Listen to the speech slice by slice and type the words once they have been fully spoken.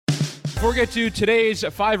Before we get to today's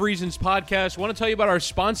 5 Reasons podcast, I want to tell you about our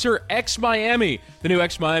sponsor, X Miami. The new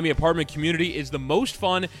X Miami apartment community is the most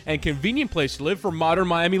fun and convenient place to live for modern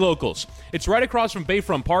Miami locals. It's right across from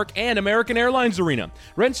Bayfront Park and American Airlines Arena.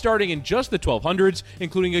 Rent starting in just the $1,200s,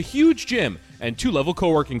 including a huge gym and 2-level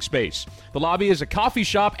co-working space. The lobby is a coffee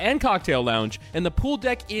shop and cocktail lounge, and the pool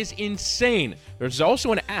deck is insane. There's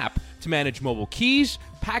also an app to manage mobile keys,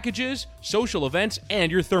 packages, social events,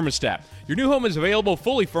 and your thermostat. Your new home is available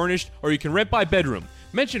fully furnished, or you can rent by bedroom.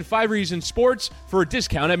 Mention 5 Reasons Sports for a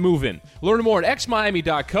discount at move-in. Learn more at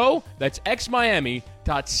xmiami.co. That's xmiami.co.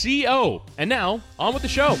 And now, on with the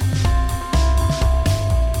show.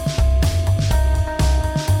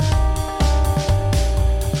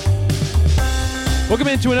 Welcome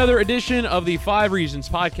into another edition of the 5 Reasons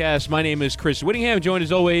podcast. My name is Chris Whittingham, joined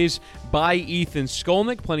as always by Ethan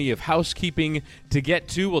Skolnick. Plenty of housekeeping to get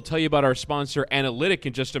to. We'll tell you about our sponsor, Analytic,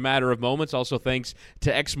 in just a matter of moments. Also, thanks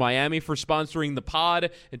to X Miami for sponsoring the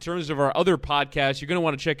pod. In terms of our other podcasts, you're going to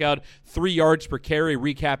want to check out 3 Yards Per Carry,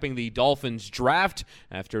 recapping the Dolphins draft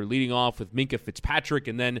after leading off with Minkah Fitzpatrick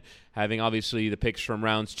and then having, obviously, the picks from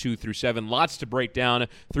rounds 2 through 7. Lots to break down.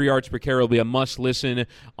 3 Yards Per Carry will be a must-listen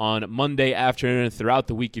on Monday afternoon and throughout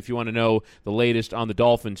the week if you want to know the latest on the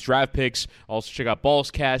Dolphins draft picks. Also, check out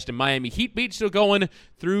Ballscast and Miami Heat Beat still going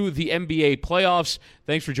through the NBA playoffs.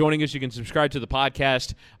 Thanks for joining us. You can subscribe to the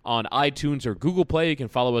podcast on iTunes or Google Play. You can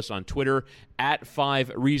follow us on Twitter at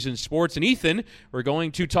 5 Reasons Sports. And Ethan, we're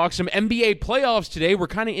going to talk some NBA playoffs today. We're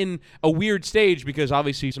kind of in a weird stage because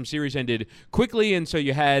obviously some series ended quickly, and so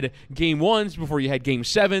you had game 1s before you had game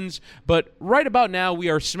 7s. But right about now, we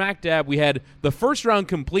are smack dab. We had the first round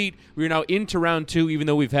complete. We are now into round 2, even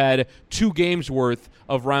though we've had 2 games worth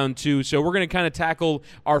of round 2. So we're going to kind of tackle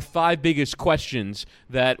our 5 biggest questions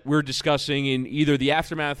that we're discussing in either the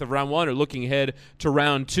aftermath of round 1 or looking ahead to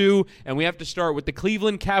round 2. And we have to start with the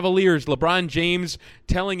Cleveland Cavaliers. LeBron James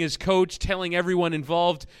telling his coach, telling everyone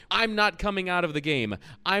involved, I'm not coming out of the game.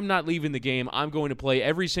 I'm not leaving the game. I'm going to play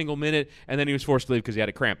every single minute. And then he was forced to leave because he had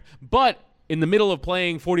a cramp. But in the middle of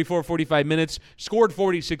playing 45 minutes, scored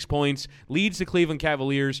 46 points, leads the Cleveland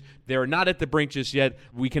Cavaliers. They're not at the brink just yet.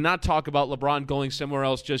 We cannot talk about LeBron going somewhere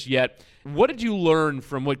else just yet. What did you learn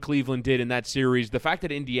from what Cleveland did in that series? The fact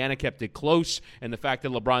that Indiana kept it close and the fact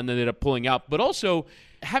that LeBron ended up pulling out, but also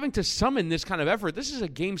having to summon this kind of effort. This is a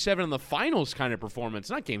Game 7 in the finals kind of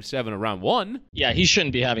performance, not Game 7 of round 1. Yeah, he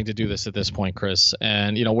shouldn't be having to do this at this point, Chris.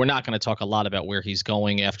 And, we're not going to talk a lot about where he's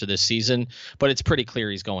going after this season, but it's pretty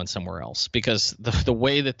clear he's going somewhere else because the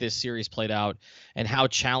way that this series played out and how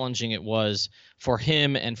challenging it was for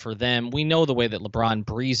him and for them. We know the way that LeBron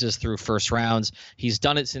breezes through first rounds. He's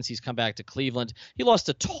done it since he's come back to Cleveland. He lost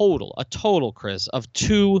a total, Chris, of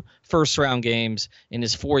 2 first-round games in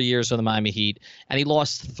his 4 years with the Miami Heat, and he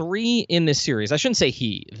lost 3 in this series. I shouldn't say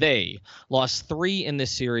they lost 3 in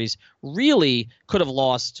this series. Really could have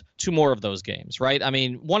lost 2 more of those games, right? I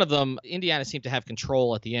mean, one of them, Indiana seemed to have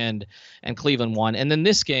control at the end, and Cleveland won. And then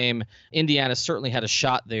this game, Indiana certainly had a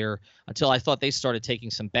shot there until I thought they started taking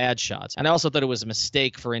some bad shots. And I also thought it was a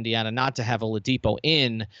mistake for Indiana not to have Oladipo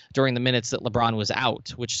in during the minutes that LeBron was out,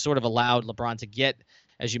 which sort of allowed LeBron to get,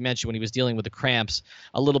 as you mentioned, when he was dealing with the cramps,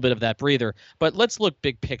 a little bit of that breather. But let's look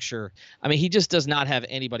big picture. I mean, he just does not have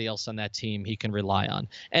anybody else on that team he can rely on.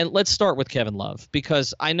 And let's start with Kevin Love,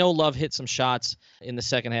 because I know Love hit some shots in the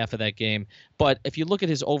second half of that game. But if you look at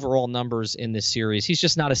his overall numbers in this series, he's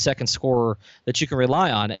just not a second scorer that you can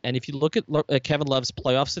rely on. And if you look at Kevin Love's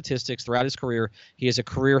playoff statistics throughout his career, he is a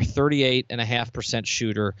career 38.5%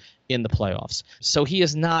 shooter in the playoffs. So he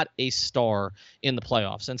is not a star in the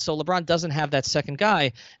playoffs. And so LeBron doesn't have that second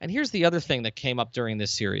guy. And here's the other thing that came up during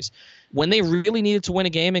this series. When they really needed to win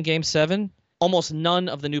a game in Game 7, almost none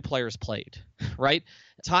of the new players played, right?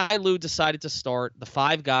 Ty Lue decided to start the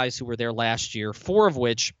 5 guys who were there last year, 4 of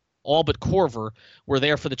which, all but Korver, were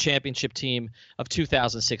there for the championship team of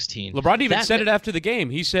 2016. LeBron even said it after the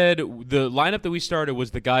game. He said the lineup that we started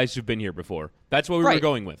was the guys who've been here before. That's what we were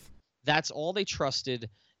going with. That's all they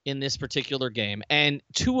trusted in this particular game. And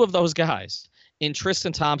 2 of those guys, in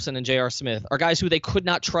Tristan Thompson and J.R. Smith, are guys who they could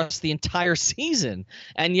not trust the entire season.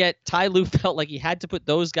 And yet Ty Lue felt like he had to put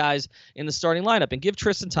those guys in the starting lineup and give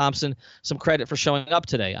Tristan Thompson some credit for showing up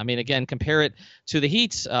today. I mean, again, compare it to the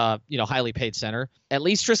Heat's highly paid center. At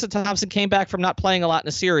least Tristan Thompson came back from not playing a lot in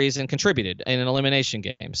a series and contributed in an elimination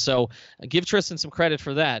game. So give Tristan some credit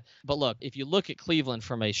for that. But look, if you look at Cleveland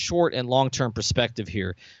from a short and long-term perspective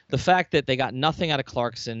here, the fact that they got nothing out of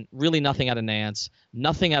Clarkson, really nothing out of Nance,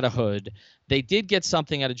 nothing out of Hood, they did get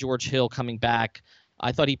something out of George Hill coming back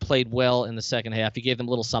I thought he played well in the second half. He gave them a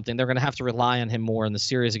little something. They're going to have to rely on him more in the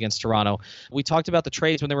series against Toronto. We talked about the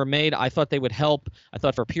trades when they were made. I thought they would help. I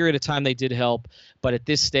thought for a period of time they did help. But at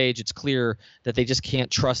this stage, it's clear that they just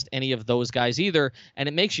can't trust any of those guys either. And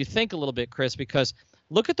it makes you think a little bit, Chris, because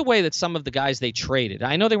look at the way that some of the guys they traded.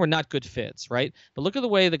 I know they were not good fits, right? But look at the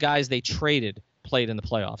way the guys they traded played in the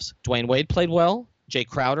playoffs. Dwayne Wade played well. Jay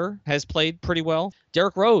Crowder has played pretty well.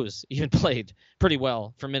 Derrick Rose even played pretty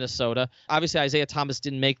well for Minnesota. Obviously, Isaiah Thomas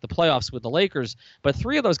didn't make the playoffs with the Lakers, but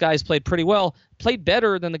 3 of those guys played pretty well, played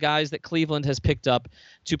better than the guys that Cleveland has picked up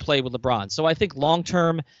to play with LeBron. So I think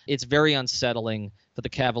long-term, it's very unsettling for the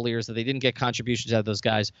Cavaliers that they didn't get contributions out of those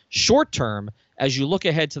guys. Short-term, as you look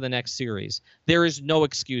ahead to the next series, there is no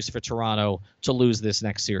excuse for Toronto to lose this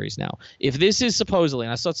next series now. If this is supposedly,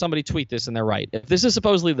 and I saw somebody tweet this and they're right, if this is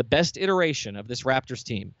supposedly the best iteration of this Raptors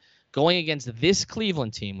team, going against this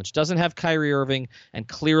Cleveland team, which doesn't have Kyrie Irving and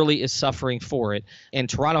clearly is suffering for it, and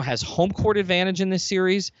Toronto has home court advantage in this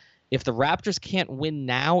series, if the Raptors can't win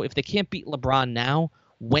now, if they can't beat LeBron now,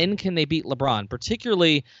 when can they beat LeBron,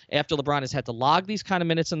 particularly after LeBron has had to log these kind of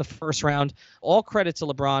minutes in the first round? All credit to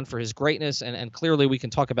LeBron for his greatness, and clearly we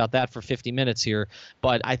can talk about that for 50 minutes here,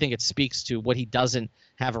 but I think it speaks to what he doesn't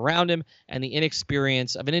have around him and the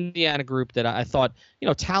inexperience of an Indiana group that I thought,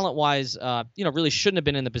 talent-wise, really shouldn't have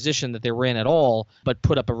been in the position that they were in at all, but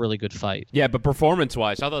put up a really good fight. Yeah, but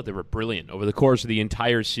performance-wise, I thought they were brilliant over the course of the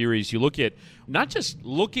entire series. You look at not just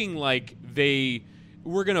looking like they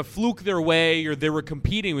were going to fluke their way or they were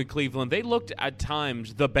competing with Cleveland. They looked at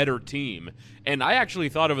times the better team. And I actually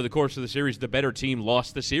thought over the course of the series, the better team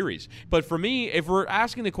lost the series. But for me, if we're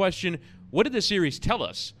asking the question, what did the series tell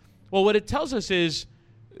us? Well, what it tells us is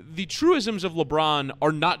the truisms of LeBron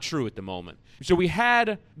are not true at the moment. So we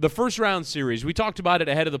had the first round series. We talked about it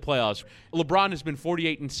ahead of the playoffs. LeBron has been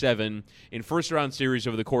 48-7 in first round series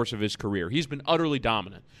over the course of his career. He's been utterly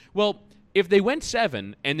dominant. Well, if they went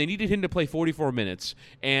 7 and they needed him to play 44 minutes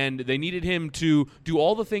and they needed him to do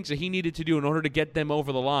all the things that he needed to do in order to get them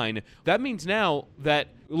over the line, that means now that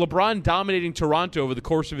LeBron dominating Toronto over the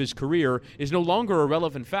course of his career is no longer a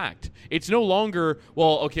relevant fact. It's no longer,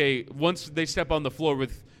 once they step on the floor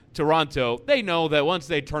with Toronto, they know that once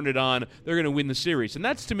they turn it on, they're going to win the series. And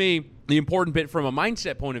that's, to me, the important bit from a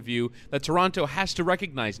mindset point of view that Toronto has to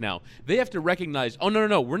recognize now. They have to recognize,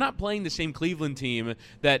 no, we're not playing the same Cleveland team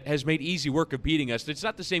that has made easy work of beating us. It's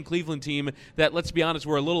not the same Cleveland team that, let's be honest,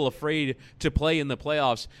 we're a little afraid to play in the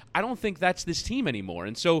playoffs. I don't think that's this team anymore.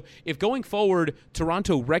 And so if going forward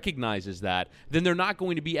Toronto recognizes that, then they're not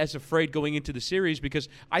going to be as afraid going into the series, because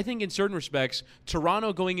I think in certain respects,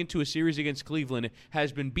 Toronto going into a series against Cleveland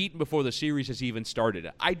has been beaten before the series has even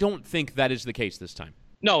started. I don't think that is the case this time.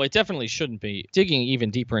 No, it definitely shouldn't be. Digging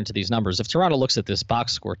even deeper into these numbers, if Toronto looks at this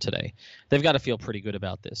box score today, they've got to feel pretty good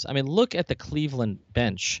about this. I mean, look at the Cleveland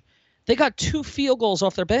bench. They got 2 field goals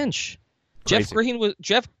off their bench. Crazy.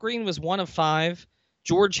 Jeff Green was 1 of 5.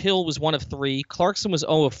 George Hill was 1 of 3. Clarkson was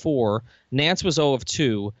 0 of 4. Nance was 0 of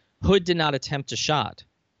 2. Hood did not attempt a shot.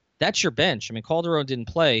 That's your bench. I mean, Calderon didn't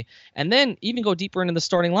play. And then even go deeper into the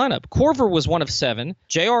starting lineup. Korver was 1 of 7.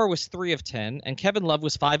 JR was 3 of 10. And Kevin Love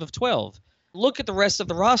was 5 of 12. Look at the rest of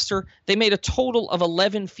the roster. They made a total of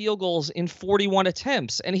 11 field goals in 41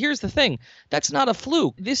 attempts. And here's the thing. That's not a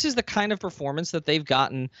fluke. This is the kind of performance that they've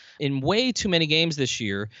gotten in way too many games this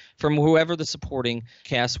year from whoever the supporting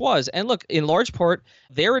cast was. And look, in large part,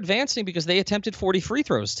 they're advancing because they attempted 40 free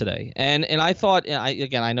throws today. And I thought,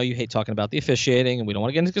 I know you hate talking about the officiating, and we don't want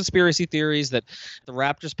to get into conspiracy theories that the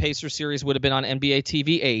Raptors-Pacers series would have been on NBA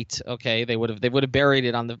TV 8. Okay, they would have buried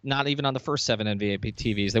it on not even on the first 7 NBA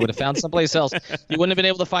TVs. They would have found someplace else. You wouldn't have been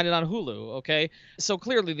able to find it on Hulu, okay? So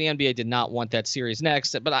clearly the NBA did not want that series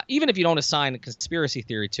next. But even if you don't assign a conspiracy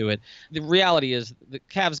theory to it, the reality is the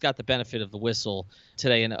Cavs got the benefit of the whistle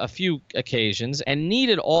today in a few occasions and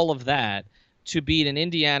needed all of that to beat an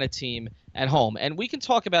Indiana team at home. And we can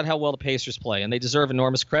talk about how well the Pacers play, and they deserve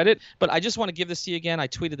enormous credit. But I just want to give this to you again. I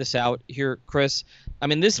tweeted this out here, Chris. I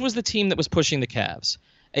mean, this was the team that was pushing the Cavs.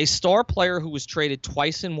 A star player who was traded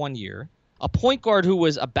twice in 1 year. A point guard who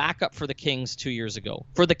was a backup for the Kings 2 years ago.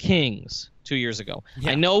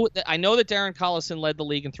 Yeah. I know that Darren Collison led the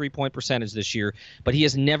league in three-point percentage this year, but he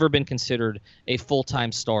has never been considered a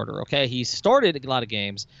full-time starter, okay? He's started a lot of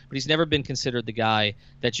games, but he's never been considered the guy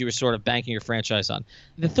that you were sort of banking your franchise on.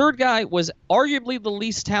 The third guy was arguably the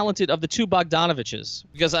least talented of the 2 Bogdanoviches,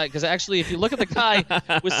 because actually if you look at the guy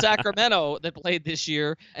with Sacramento that played this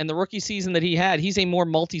year and the rookie season that he had, he's a more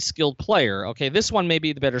multi-skilled player, okay? This one may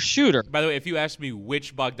be the better shooter. By the way, if you ask me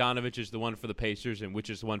which Bogdanovich is the one for the Pacers and which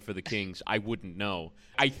is the one for the Kings, I wouldn't know.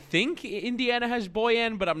 I think Indiana has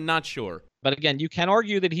Boyan, but I'm not sure. But again, you can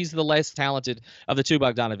argue that he's the less talented of the two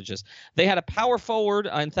Bogdanoviches. They had a power forward,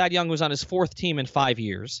 and Thad Young was on his 4th team in 5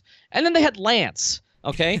 years. And then they had Lance,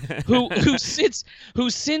 okay, who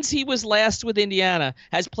since he was last with Indiana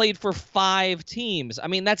has played for 5 teams. I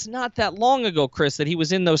mean, that's not that long ago, Chris, that he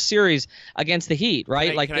was in those series against the Heat,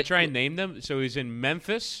 right? Can I try and name them? So he's in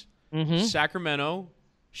Memphis, Sacramento,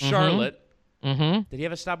 Charlotte. Did he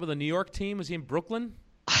have a stop with a New York team? Was he in Brooklyn?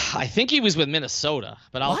 I think he was with Minnesota,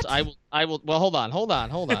 but I will. Well, hold on.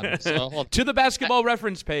 So, to the basketball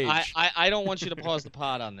reference page. I don't want you to pause the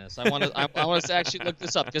pod on this. I want us to actually look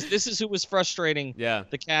this up because this is who was frustrating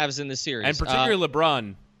the Cavs in the series, and particularly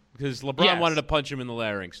LeBron, because LeBron wanted to punch him in the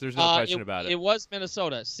larynx. There's no question about it. It was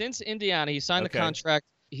Minnesota. Since Indiana, he signed the contract.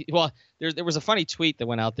 There was a funny tweet that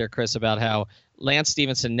went out there, Chris, about how Lance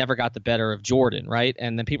Stevenson never got the better of Jordan, right?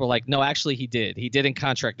 And then people were like, no, actually he did. He did in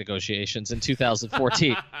contract negotiations in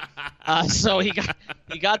 2014. So he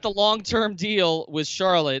got the long-term deal with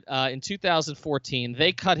Charlotte in 2014.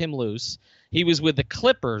 They cut him loose. He was with the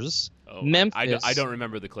Clippers, Memphis. I don't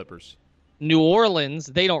remember the Clippers. New Orleans,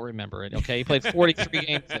 they don't remember it, okay? He played 43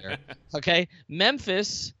 games there, okay?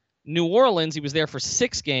 Memphis, New Orleans, he was there for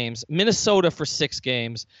 6 games. Minnesota for 6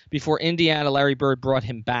 games before Indiana, Larry Bird brought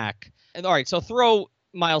him back. And all right, so throw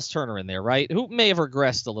Miles Turner in there, right? Who may have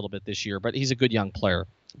regressed a little bit this year, but he's a good young player.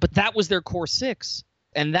 But that was their core 6.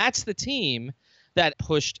 And that's the team that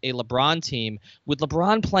pushed a LeBron team with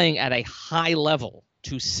LeBron playing at a high level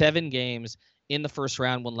to 7 games in the first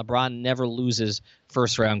round when LeBron never loses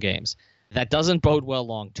first-round games. That doesn't bode well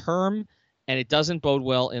long-term. And it doesn't bode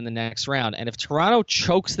well in the next round. And if Toronto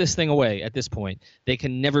chokes this thing away at this point, they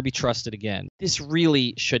can never be trusted again. This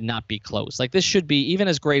really should not be close. Like, this should be, even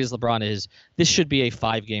as great as LeBron is, this should be a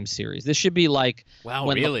 5-game series. This should be like... Wow,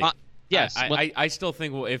 really? Yes. I still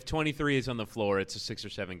think, if 23 is on the floor, it's a 6 or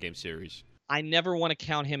 7 game series. I never want to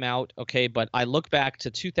count him out, okay, but I look back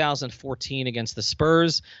to 2014 against the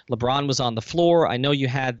Spurs. LeBron was on the floor. I know you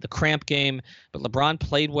had the cramp game, but LeBron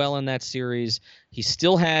played well in that series. He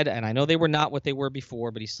still had, and I know they were not what they were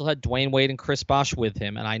before, but he still had Dwayne Wade and Chris Bosh with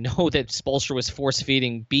him, and I know that Spoelstra was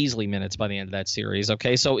force-feeding Beasley minutes by the end of that series,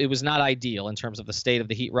 okay? So it was not ideal in terms of the state of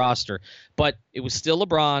the Heat roster, but it was still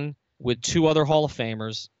LeBron with 2 other Hall of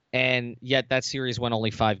Famers. And yet that series went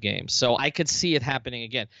only 5 games. So I could see it happening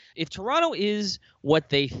again. If Toronto is what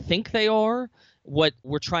they think they are, what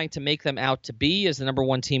we're trying to make them out to be as the number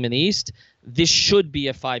 1 team in the East, this should be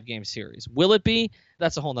a 5-game series. Will it be?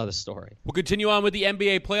 That's a whole nother story. We'll continue on with the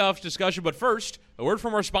NBA playoffs discussion, but first, a word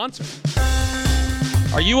from our sponsor.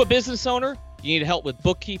 Are you a business owner? You need help with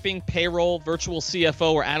bookkeeping, payroll, virtual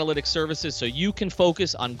CFO, or analytics services so you can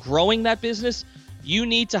focus on growing that business? You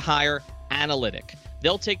need to hire Analytic.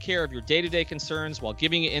 They'll take care of your day-to-day concerns while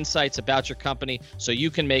giving you insights about your company so you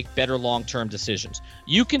can make better long-term decisions.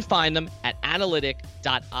 You can find them at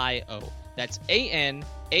analytic.io. That's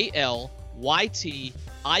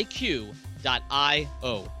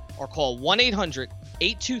ANALYTIQ.io. Or call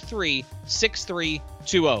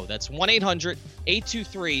 1-800-823-6320. That's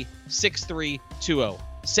 1-800-823-6320.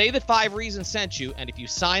 Say that 5 Reasons sent you, and if you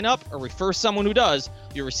sign up or refer someone who does,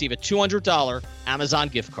 you'll receive a $200 Amazon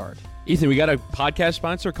gift card. Ethan, we got a podcast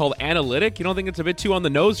sponsor called Analytic. You don't think it's a bit too on the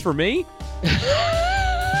nose for me?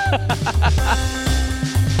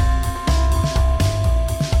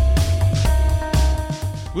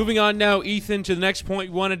 Moving on now, Ethan, to the next point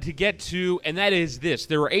we wanted to get to, and that is this.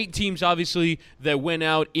 There were 8 teams, obviously, that went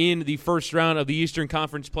out in the first round of the Eastern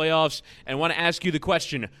Conference playoffs, and I want to ask you the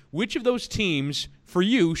question, which of those teams, for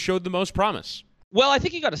you, showed the most promise? Well, I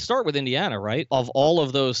think you got to start with Indiana, right? Of all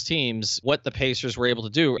of those teams, what the Pacers were able to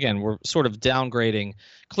do. Again, we're sort of downgrading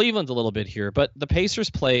Cleveland a little bit here, but the Pacers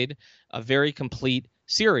played a very complete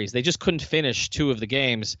series. They just couldn't finish 2 of the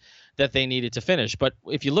games that they needed to finish. But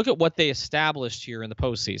if you look at what they established here in the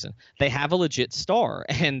postseason, they have a legit star,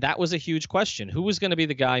 and that was a huge question. Who was going to be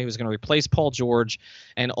the guy who was going to replace Paul George?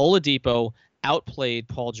 And Oladipo outplayed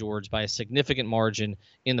Paul George by a significant margin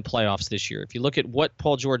in the playoffs this year. If you look at what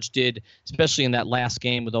Paul George did, especially in that last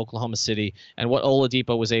game with Oklahoma City, and what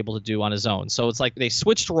Oladipo was able to do on his own. So it's like they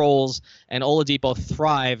switched roles, and Oladipo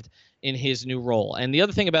thrived in his new role. And the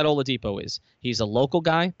other thing about Oladipo is he's a local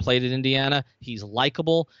guy, played at Indiana. He's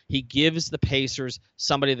likable. He gives the Pacers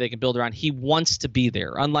somebody they can build around. He wants to be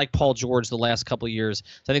there, unlike Paul George the last couple of years.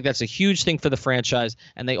 So I think that's a huge thing for the franchise,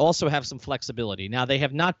 and they also have some flexibility. Now, they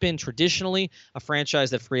have not been traditionally a franchise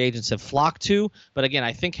that free agents have flocked to, but again,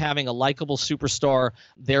 I think having a likable superstar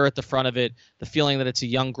there at the front of it, the feeling that it's a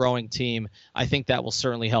young, growing team, I think that will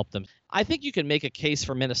certainly help them. I think you can make a case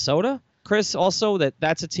for Minnesota. Chris, also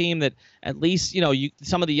that's a team that at least,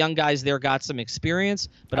 some of the young guys there got some experience.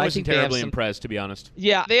 But I I wasn't think terribly impressed, to be honest.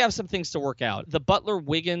 Yeah, they have some things to work out. The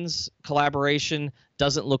Butler-Wiggins collaboration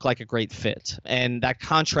doesn't look like a great fit. And that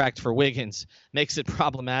contract for Wiggins makes it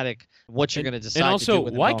problematic what you're going to decide to do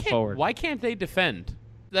with him going forward. Why can't they defend?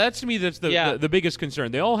 That's, to me, that's the biggest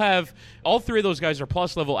concern. All three of those guys are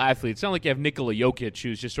plus-level athletes. It's not like you have Nikola Jokic,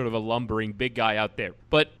 who's just sort of a lumbering big guy out there.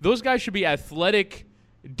 But those guys should be athletic,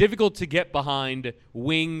 difficult to get behind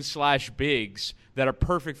wings/bigs that are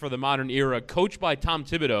perfect for the modern era, coached by Tom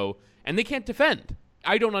Thibodeau, and they can't defend.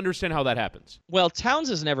 I don't understand how that happens. Well, Towns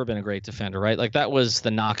has never been a great defender, right? Like, that was the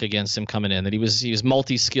knock against him coming in, that he was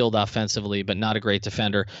multi-skilled offensively, but not a great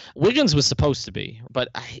defender. Wiggins was supposed to be, but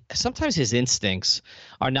sometimes his instincts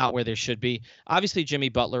are not where they should be. Obviously, Jimmy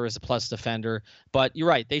Butler is a plus defender, but you're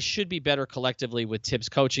right. They should be better collectively with Tibbs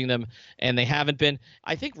coaching them, and they haven't been.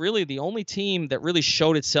 I think really the only team that really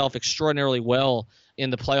showed itself extraordinarily well in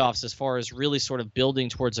the playoffs as far as really sort of building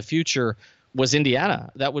towards a future was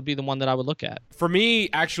Indiana. That would be the one that I would look at. For me,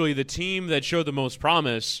 actually, the team that showed the most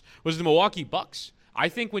promise was the Milwaukee Bucks. I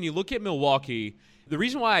think when you look at Milwaukee, the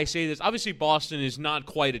reason why I say this, obviously Boston is not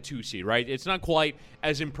quite a 2 seed, right? It's not quite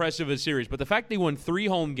as impressive a series, but the fact they won 3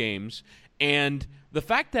 home games and the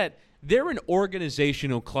fact that they're an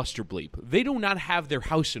organizational cluster bleep. They do not have their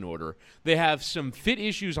house in order. They have some fit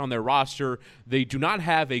issues on their roster. They do not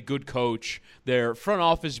have a good coach. Their front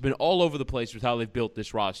office has been all over the place with how they've built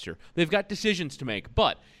this roster. They've got decisions to make.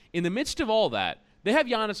 But in the midst of all that, they have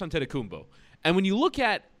Giannis Antetokounmpo. And when you look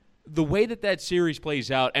at the way that series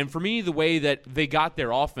plays out, and for me, the way that they got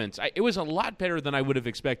their offense, it was a lot better than I would have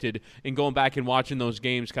expected in going back and watching those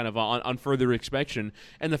games kind of on further inspection.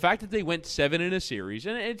 And the fact that they went 7 in a series,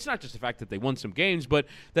 and it's not just the fact that they won some games, but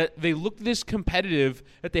that they look this competitive,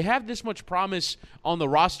 that they have this much promise on the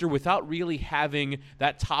roster without really having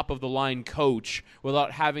that top-of-the-line coach,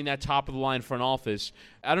 without having that top-of-the-line front office.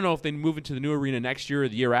 I don't know if they move into the new arena next year or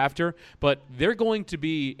the year after, but they're going to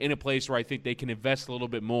be in a place where I think they can invest a little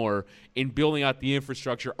bit more in building out the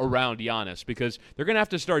infrastructure around Giannis, because they're going to have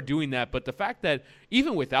to start doing that. But the fact that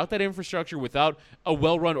even without that infrastructure, without a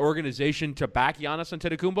well-run organization to back Giannis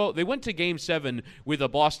Antetokounmpo, they went to Game 7 with a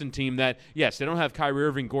Boston team that, yes, they don't have Kyrie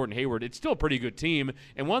Irving, Gordon Hayward. It's still a pretty good team,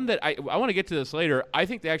 and one that I want to get to this later. I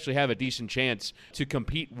think they actually have a decent chance to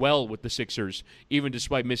compete well with the Sixers, even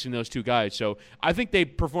despite missing those 2 guys. So I think they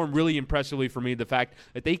performed really impressively for me, the fact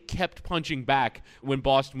that they kept punching back when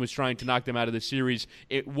Boston was trying to knock them out of the series.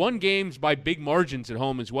 It won games by big margins at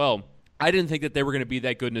home as well. I didn't think that they were going to be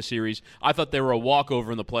that good in a series. I thought they were a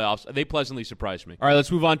walkover in the playoffs. They pleasantly surprised me. All right,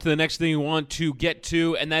 let's move on to the next thing we want to get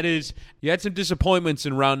to, and that is you had some disappointments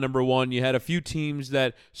in round number 1. You had a few teams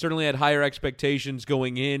that certainly had higher expectations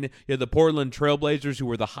going in. You had the Portland Trailblazers, who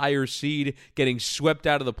were the higher seed, getting swept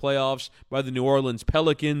out of the playoffs by the New Orleans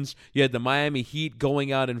Pelicans. You had the Miami Heat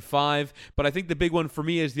going out in 5. But I think the big one for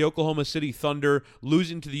me is the Oklahoma City Thunder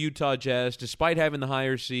losing to the Utah Jazz, despite having the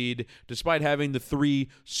higher seed, despite having the 3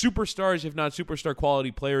 superstars, if not superstar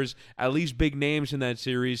quality players, at least big names in that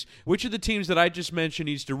series. Which of the teams that I just mentioned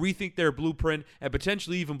needs to rethink their blueprint and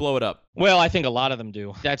potentially even blow it up? Well, I think a lot of them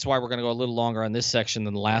do. That's why we're going to go a little longer on this section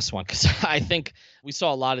than the last one, because I think we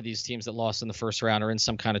saw a lot of these teams that lost in the first round are in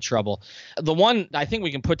some kind of trouble. The one I think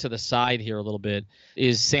we can put to the side here a little bit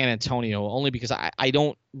is San Antonio, only because I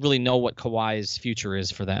don't really know what Kawhi's future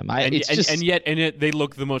is for them. And yet they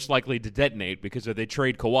look the most likely to detonate, because if they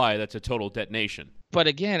trade Kawhi, that's a total detonation. But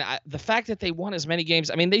again, the fact that they won as many games,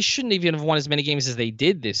 I mean, they shouldn't even have won as many games as they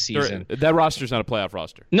did this season. That roster's not a playoff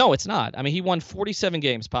roster. No, it's not. I mean, he won 47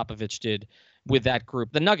 games, Popovich did, with that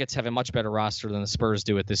group. The Nuggets have a much better roster than the Spurs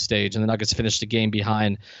do at this stage, and the Nuggets finished a game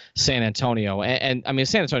behind San Antonio. And I mean,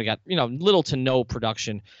 San Antonio got, little to no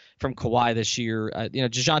production from Kawhi this year.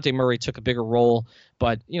 DeJounte Murray took a bigger role,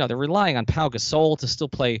 but, they're relying on Pau Gasol to still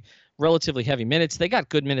play relatively heavy minutes. They got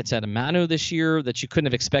good minutes out of Manu this year that you couldn't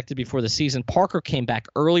have expected before the season. Parker came back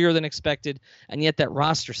earlier than expected, and yet that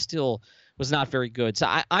roster still was not very good. So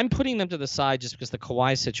I'm putting them to the side just because the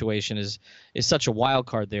Kawhi situation is such a wild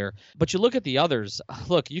card there. But you look at the others.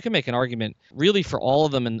 Look, you can make an argument really for all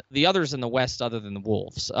of them and the others in the West other than the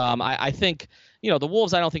Wolves. I think, the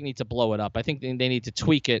Wolves I don't think need to blow it up. I think they need to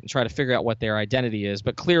tweak it and try to figure out what their identity is.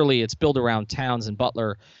 But clearly it's built around Towns and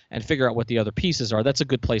Butler and figure out what the other pieces are. That's a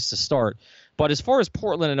good place to start. But as far as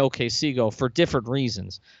Portland and OKC go, for different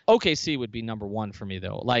reasons, OKC would be number 1 for me,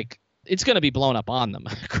 though. Like, it's going to be blown up on them,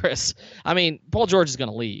 Chris. I mean, Paul George is going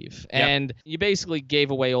to leave, and you basically gave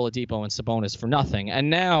away Oladipo and Sabonis for nothing. And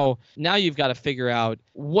now you've got to figure out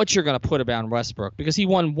what you're going to put around Westbrook, because he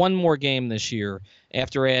won 1 more game this year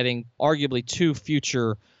after adding arguably 2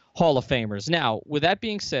 future Hall of Famers. Now, with that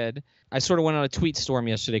being said, I sort of went on a tweet storm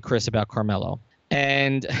yesterday, Chris, about Carmelo.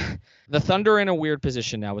 And the Thunder are in a weird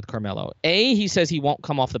position now with Carmelo. He says he won't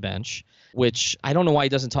come off the bench, which I don't know why he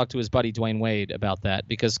doesn't talk to his buddy Dwayne Wade about that,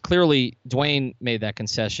 because clearly Dwayne made that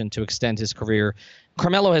concession to extend his career.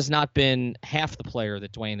 Carmelo has not been half the player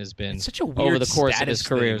that Dwayne has been over the course of his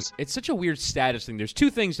careers. It's such a weird status thing. There's two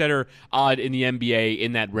things that are odd in the NBA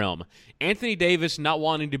in that realm. Anthony Davis not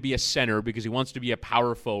wanting to be a center because he wants to be a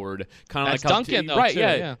power forward. Kind of like Duncan, though, right, too,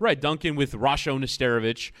 yeah. Right, Duncan with Rasho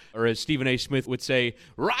Nesterovic, or as Stephen A. Smith would say,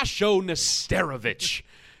 Rasho Nesterovic.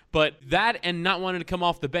 But that and not wanting to come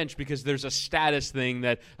off the bench because there's a status thing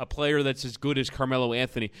that a player that's as good as Carmelo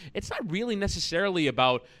Anthony, it's not really necessarily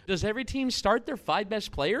about, does every team start their 5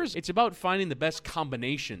 best players? It's about finding the best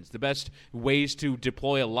combinations, the best ways to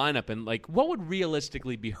deploy a lineup. And, like, what would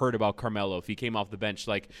realistically be heard about Carmelo if he came off the bench?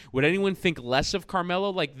 Like, would anyone think less of Carmelo?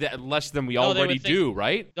 Like, less than we already do,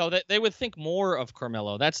 right? No, they would think more of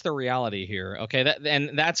Carmelo. That's the reality here, okay?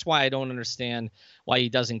 And that's why I don't understand why he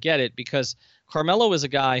doesn't get it, because Carmelo is a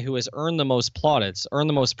guy who has earned the most plaudits, earned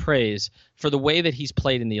the most praise for the way that he's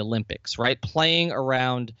played in the Olympics, right? Playing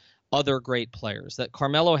around other great players. That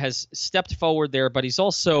Carmelo has stepped forward there, but he's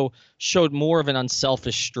also showed more of an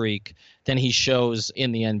unselfish streak than he shows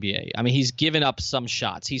in the NBA. I mean, he's given up some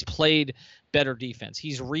shots. He's played better defense.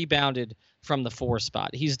 He's rebounded from the 4 spot.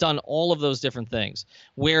 He's done all of those different things,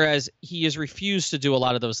 whereas he has refused to do a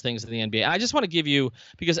lot of those things in the NBA. And I just want to give you,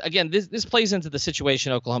 because again, this plays into the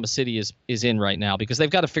situation Oklahoma City is in right now, because they've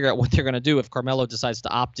got to figure out what they're going to do if Carmelo decides to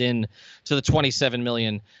opt in to the $27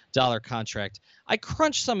 million contract. I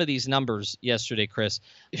crunched some of these numbers yesterday, Chris.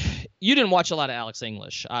 You didn't watch a lot of Alex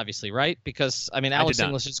English, obviously, right? Because, I mean, Alex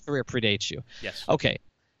English's career predates you. Yes. Okay.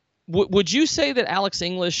 Would you say that Alex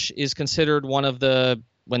English is considered one of the,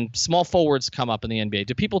 when small forwards come up in the NBA,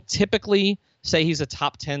 do people typically say he's a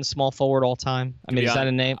top 10 small forward all time? I mean, is that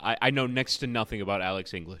a name? I know next to nothing about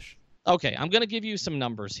Alex English. Okay, I'm going to give you some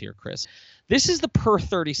numbers here, Chris. This is the per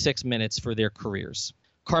 36 minutes for their careers.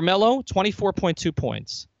 Carmelo, 24.2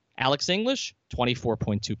 points. Alex English,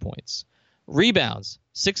 24.2 points. Rebounds,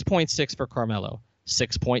 6.6 for Carmelo,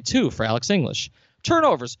 6.2 for Alex English.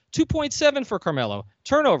 Turnovers, 2.7 for Carmelo.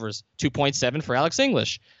 Turnovers, 2.7 for Alex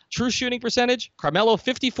English. True shooting percentage, Carmelo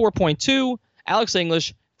 54.2, Alex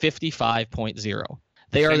English 55.0.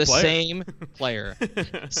 They are the same player.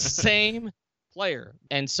 Same player.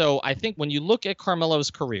 And so I think when you look at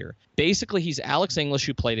Carmelo's career, basically he's Alex English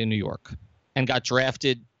who played in New York and got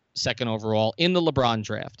drafted 2nd overall in the LeBron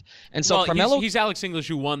draft. And so Carmelo, he's Alex English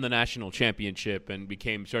who won the national championship and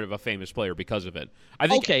became sort of a famous player because of it. I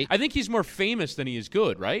think he's more famous than he is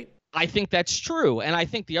good, right? I think that's true. And I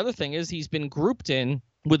think the other thing is he's been grouped in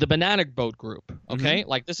with the Banana Boat group, okay? Mm-hmm.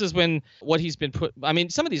 Like, this is when what he's been put – I mean,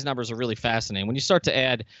 some of these numbers are really fascinating. When you start to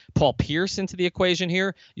add Paul Pierce into the equation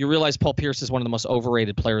here, you realize Paul Pierce is one of the most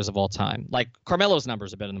overrated players of all time. Like, Carmelo's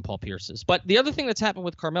numbers are better than Paul Pierce's. But the other thing that's happened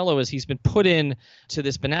with Carmelo is he's been put in to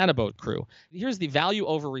this Banana Boat crew. Here's the value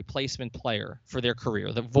over replacement player for their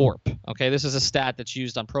career, the VORP, okay? This is a stat that's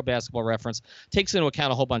used on Pro Basketball Reference. Takes into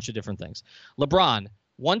account a whole bunch of different things. LeBron,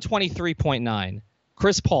 123.9.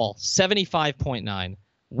 Chris Paul, 75.9.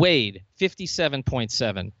 Wade,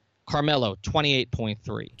 57.7. Carmelo, 28.3.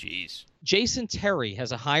 Jeez. Jason Terry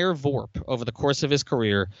has a higher VORP over the course of his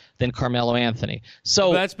career than Carmelo Anthony.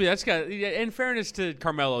 So that's got, in fairness to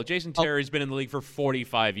Carmelo, Jason Terry's been in the league for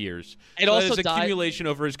 45 years. It so also died. Accumulation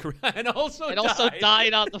over his career. And also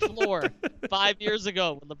died on the floor 5 years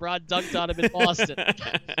ago when LeBron dunked on him in Boston.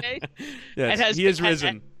 Okay? Yes, he has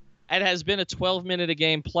risen. And has been a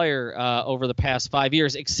 12-minute-a-game player over the past 5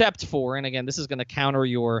 years, except for, and again, this is going to counter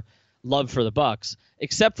your love for the Bucks,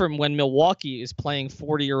 except for when Milwaukee is playing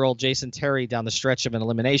 40-year-old Jason Terry down the stretch of an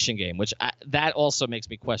elimination game, which that also makes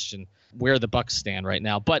me question where the Bucks stand right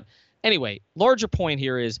now. But anyway, larger point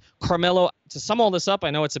here is Carmelo, to sum all this up, I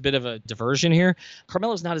know it's a bit of a diversion here.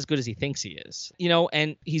 Carmelo's not as good as he thinks he is,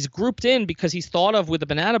 and he's grouped in because he's thought of with the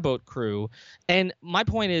Banana Boat crew. And my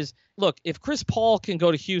point is, look, if Chris Paul can go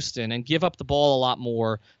to Houston and give up the ball a lot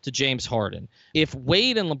more to James Harden, if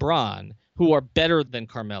Wade and LeBron, who are better than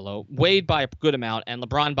Carmelo, Wade by a good amount and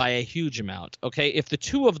LeBron by a huge amount, okay, if the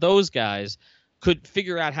two of those guys could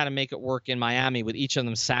figure out how to make it work in Miami with each of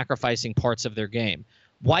them sacrificing parts of their game,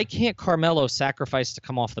 why can't Carmelo sacrifice to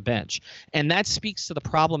come off the bench? And that speaks to the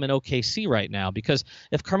problem in OKC right now, because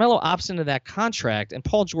if Carmelo opts into that contract and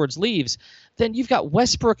Paul George leaves, then you've got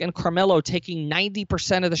Westbrook and Carmelo taking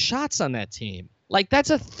 90% of the shots on that team. Like,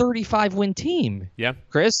 that's a 35-win team. Yeah,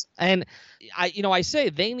 Chris. And I say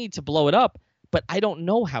they need to blow it up, but I don't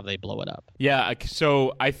know how they blow it up. Yeah,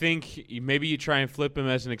 so I think maybe you try and flip him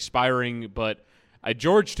as an expiring, but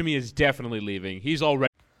George to me is definitely leaving. He's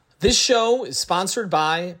already. This show is sponsored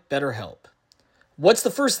by BetterHelp. What's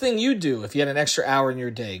the first thing you'd do if you had an extra hour in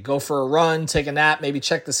your day? Go for a run, take a nap, maybe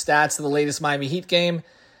check the stats of the latest Miami Heat game?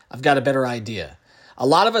 I've got a better idea. A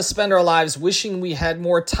lot of us spend our lives wishing we had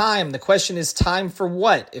more time. The question is, time for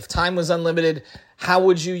what? If time was unlimited, how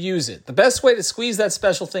would you use it? The best way to squeeze that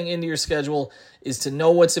special thing into your schedule is to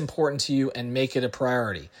know what's important to you and make it a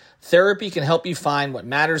priority. Therapy can help you find what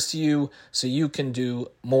matters to you so you can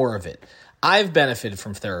do more of it. I've benefited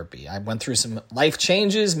from therapy. I went through some life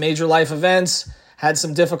changes, major life events, had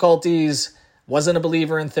some difficulties, wasn't a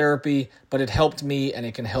believer in therapy, but it helped me and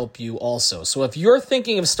it can help you also. So if you're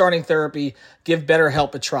thinking of starting therapy, give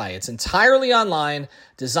BetterHelp a try. It's entirely online,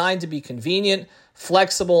 designed to be convenient,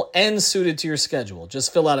 flexible, and suited to your schedule.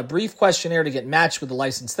 Just fill out a brief questionnaire to get matched with a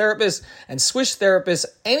licensed therapist and switch therapists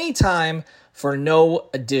anytime for no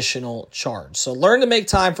additional charge. So learn to make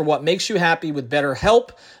time for what makes you happy with BetterHelp.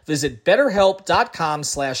 Visit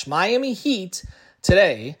betterhelp.com/Miami Heat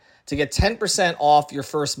today to get 10% off your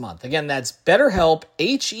first month. Again, that's BetterHelp,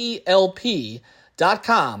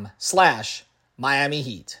 HELP.com/Miami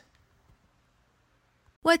Heat.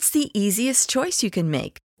 What's the easiest choice you can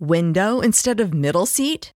make? Window instead of middle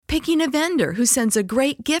seat? Picking a vendor who sends a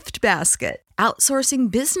great gift basket?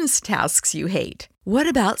 Outsourcing business tasks you hate? What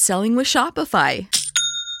about selling with Shopify?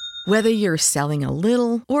 Whether you're selling a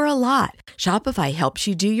little or a lot, Shopify helps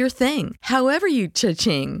you do your thing, however you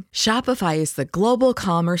cha-ching. Shopify is the global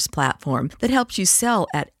commerce platform that helps you sell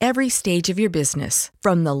at every stage of your business.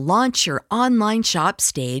 From the launch your online shop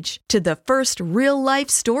stage to the first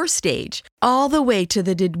real-life store stage, all the way to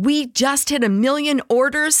the did we just hit 1 million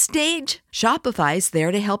orders stage. Shopify's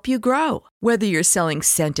there to help you grow. Whether you're selling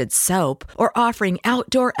scented soap or offering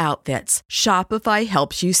outdoor outfits, Shopify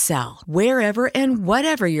helps you sell. Wherever and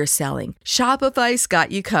whatever you're selling, Shopify's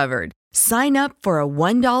got you covered. Sign up for a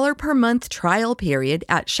 $1 per month trial period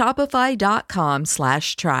at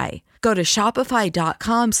shopify.com/try. Go to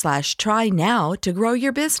shopify.com/try now to grow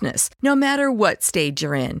your business, no matter what stage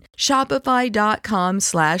you're in.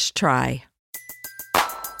 Shopify.com/try.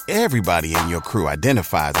 Everybody in your crew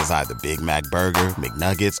identifies as either Big Mac Burger,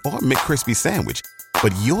 McNuggets, or McCrispy Sandwich.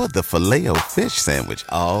 But you're the Filet-O-Fish Sandwich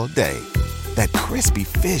all day. That crispy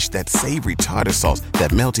fish, that savory tartar sauce,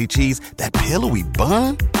 that melty cheese, that pillowy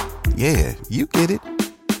bun. Yeah, you get it.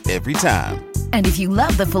 Every time. And if you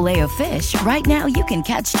love the Filet-O-Fish, right now you can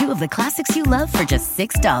catch two of the classics you love for just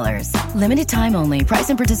 $6. Limited time only. Price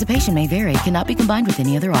and participation may vary. Cannot be combined with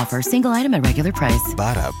any other offer. Single item at regular price.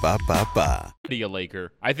 Ba-da-ba-ba-ba. A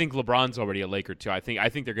Laker. I think LeBron's already a Laker too. I think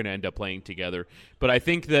they're going to end up playing together. But I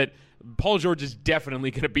think that Paul George is definitely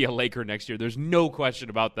going to be a Laker next year. There's no question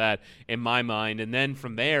about that in my mind. And then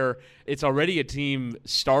from there, it's already a team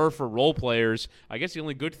starved for role players. I guess the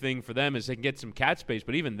only good thing for them is they can get some cap space.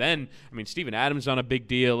 But even then, I mean, Steven Adams on a big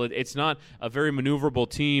deal. It's not a very maneuverable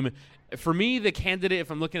team. For me, the candidate, if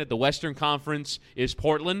I'm looking at the Western Conference, is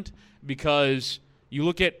Portland, because you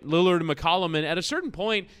look at Lillard and McCollum, and at a certain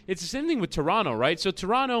point, it's the same thing with Toronto, right? So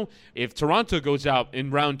Toronto, if Toronto goes out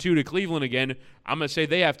in round 2 to Cleveland again, I'm going to say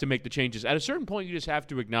they have to make the changes. At a certain point, you just have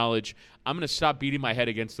to acknowledge, I'm going to stop beating my head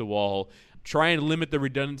against the wall, try and limit the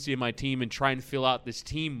redundancy of my team, and try and fill out this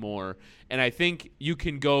team more. And I think you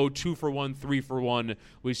can go 2 for 1, 3 for 1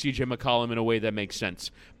 with CJ McCollum in a way that makes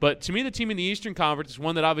sense. But to me, the team in the Eastern Conference is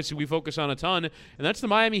one that obviously we focus on a ton, and that's the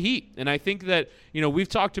Miami Heat. And I think that, we've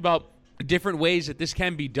talked about different ways that this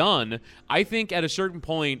can be done. I think at a certain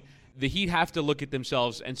point, the Heat have to look at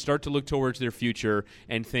themselves and start to look towards their future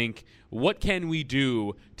and think, what can we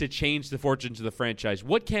do to change the fortunes of the franchise?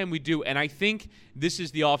 What can we do? And I think this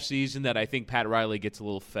is the offseason that I think Pat Riley gets a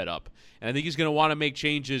little fed up. And I think he's going to want to make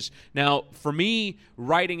changes. Now, for me,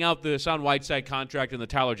 writing out the Hassan Whiteside contract and the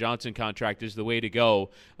Tyler Johnson contract is the way to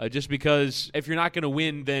go, just because if you're not going to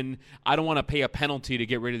win, then I don't want to pay a penalty to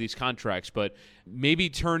get rid of these contracts. But maybe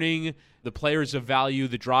turning the players of value,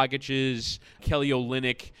 the Dragic's, Kelly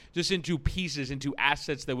Olynyk, just into pieces, into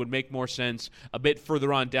assets that would make more sense a bit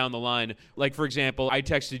further on down the line. Like, for example, I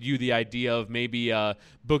texted you the idea of maybe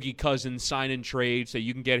Boogie Cousins sign and trade so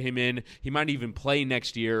you can get him in. He might even play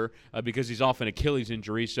next year because he's off an Achilles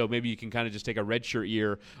injury, so maybe you can kind of just take a redshirt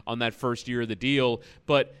year on that first year of the deal.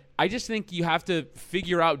 But I just think you have to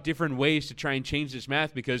figure out different ways to try and change this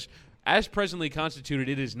math, because as presently constituted,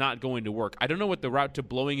 it is not going to work. I don't know what the route to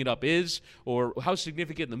blowing it up is or how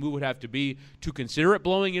significant the move would have to be to consider it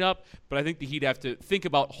blowing it up, but I think the Heat have to think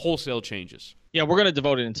about wholesale changes. Yeah, we're going to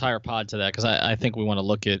devote an entire pod to that because I think we want to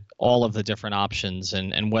look at all of the different options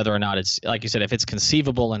and whether or not it's, like you said, if it's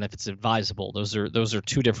conceivable and if it's advisable. Those are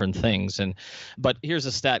two different things. But here's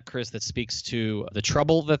a stat, Chris, that speaks to the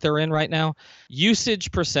trouble that they're in right now.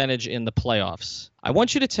 Usage percentage in the playoffs. I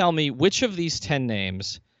want you to tell me which of these 10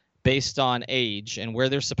 names, based on age and where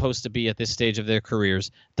they're supposed to be at this stage of their careers,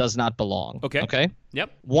 does not belong. Okay?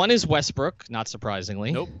 Yep. 1 is Westbrook, not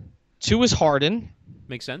surprisingly. Nope. 2 is Harden.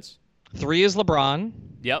 Makes sense. 3 is LeBron.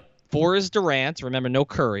 Yep. 4 is Durant. Remember, no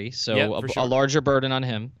Curry, so a larger burden on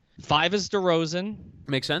him. 5 is DeRozan.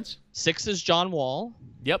 Makes sense. 6 is John Wall.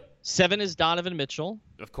 Yep. 7 is Donovan Mitchell.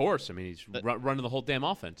 Of course. I mean, he's running the whole damn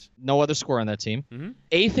offense. No other scorer on that team. Mm-hmm.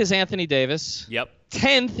 8th is Anthony Davis. Yep.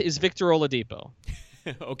 10th is Victor Oladipo.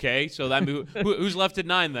 Okay, so that who's left at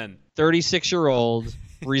 9 then? 36-year-old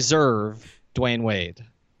reserve Dwayne Wade.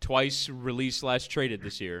 Twice released/traded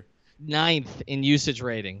this year. 9th in usage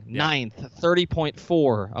rating. Yeah. 9th,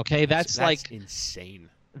 30.4. Okay, that's like insane.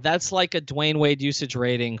 That's like a Dwayne Wade usage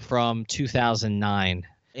rating from 2009.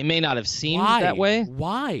 It may not have seemed that way.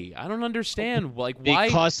 Why? I don't understand. Like, why?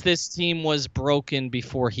 Because this team was broken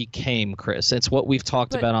before he came, Chris. It's what we've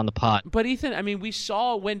talked about on the pod. But Ethan, I mean, we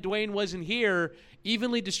saw when Dwayne wasn't here,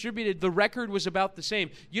 evenly distributed, the record was about the same.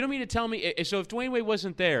 You don't mean to tell me, so if Dwayne Wade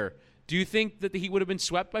wasn't there, do you think that he would have been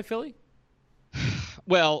swept by Philly?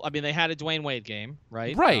 Well, I mean, they had a Dwayne Wade game,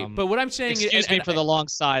 right? Right, but what I'm saying is... Excuse me for the long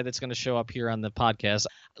side that's going to show up here on the podcast.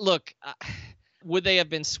 Look, would they have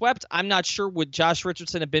been swept? I'm not sure. Would Josh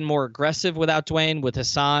Richardson have been more aggressive without Dwayne? Would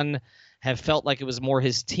Hassan have felt like it was more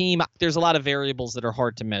his team? There's a lot of variables that are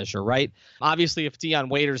hard to measure, right? Obviously, if Dion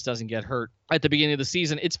Waiters doesn't get hurt at the beginning of the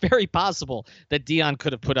season, it's very possible that Dion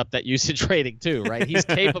could have put up that usage rating too, right? He's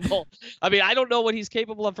capable. I mean, I don't know what he's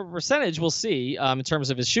capable of for percentage. We'll see in terms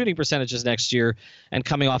of his shooting percentages next year and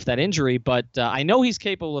coming off that injury. But I know he's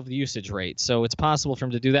capable of the usage rate, so it's possible for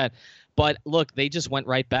him to do that. But look, they just went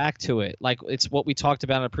right back to it. Like, it's what we talked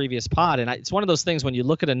about in a previous pod. And it's one of those things when you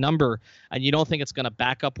look at a number and you don't think it's going to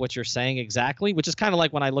back up what you're saying exactly, which is kind of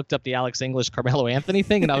like when I looked up the Alex English, Carmelo Anthony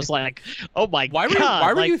thing. And I was like, oh, my God.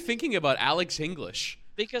 Why were you thinking about Alex English?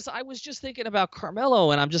 Because I was just thinking about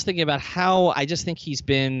Carmelo, and I'm just thinking about how I just think he's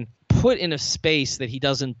been put in a space that he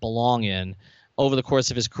doesn't belong in over the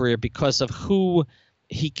course of his career because of who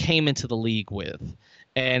he came into the league with.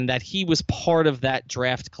 And that he was part of that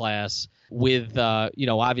draft class with,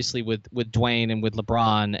 obviously with Dwayne and with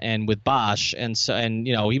LeBron and with Bosh. And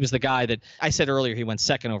he was the guy that I said earlier he went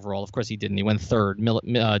second overall. Of course he didn't. He went third.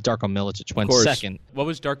 Darko Milicic went second. What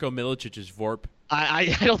was Darko Milicic's VORP?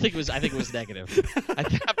 I don't think it was. I think it was negative.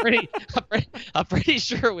 I'm pretty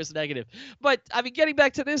sure it was negative. But I mean, getting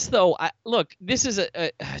back to this though, look, this is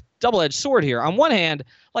a double-edged sword here. On one hand,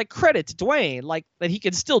 like, credit to Dwayne, like, that he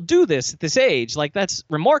can still do this at this age. Like, that's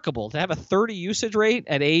remarkable to have a 30 usage rate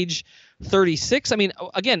at age 36. I mean,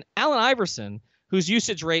 again, Allen Iverson, whose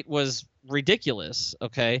usage rate was ridiculous,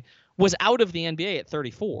 okay, was out of the NBA at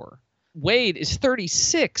 34. Wade is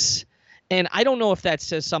 36, and I don't know if that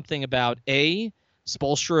says something about A,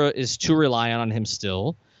 Spoelstra is too reliant on him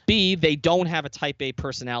still. B, they don't have a type A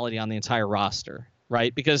personality on the entire roster,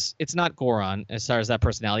 right? Because it's not Goran as far as that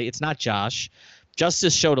personality. It's not Josh.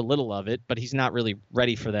 Justice showed a little of it, but he's not really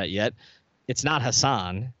ready for that yet. It's not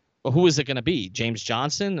Hassan. Well, who is it going to be? James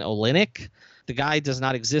Johnson? Olynyk? The guy does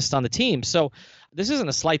not exist on the team. So this isn't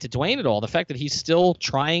a slight to Dwayne at all. The fact that he's still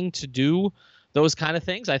trying to do those kind of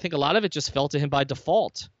things, I think a lot of it just fell to him by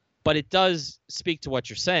default. But it does speak to what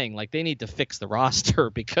you're saying. Like, they need to fix the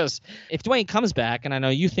roster because if Dwayne comes back, and I know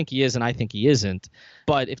you think he is and I think he isn't,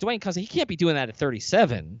 but if Dwayne comes, he can't be doing that at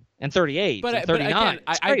 37 and 38 and 39. But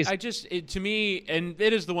again, I just, to me, and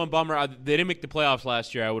it is the one bummer. They didn't make the playoffs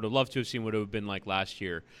last year. I would have loved to have seen what it would have been like last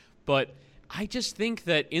year. But I just think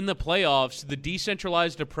that in the playoffs, the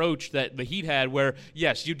decentralized approach that the Heat had where,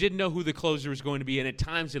 yes, you didn't know who the closer was going to be, and at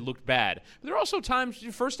times it looked bad. But there are also times,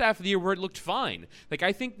 the first half of the year, where it looked fine. Like,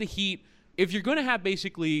 I think the Heat, if you're going to have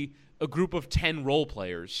basically a group of 10 role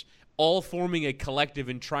players all forming a collective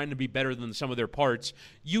and trying to be better than some of their parts,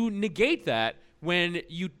 you negate that when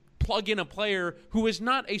you plug in a player who is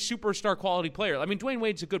not a superstar quality player. I mean, Dwayne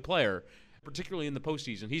Wade's a good player, particularly in the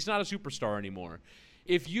postseason. He's not a superstar anymore.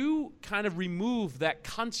 if you kind of remove that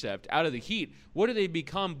concept out of the Heat, what do they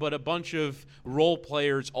become but a bunch of role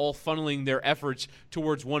players all funneling their efforts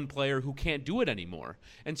towards one player who can't do it anymore?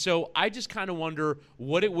 And so I just kind of wonder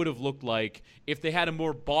what it would have looked like if they had a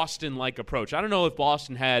more Boston-like approach. I don't know if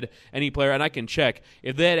Boston had any player, and I can check,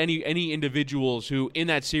 if they had any individuals who in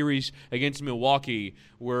that series against Milwaukee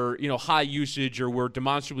were, high usage or were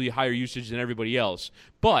demonstrably higher usage than everybody else.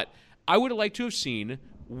 But I would have liked to have seen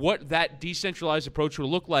what that decentralized approach would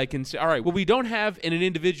look like and say, all right, well, we don't have in an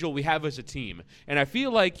individual, we have as a team. And I feel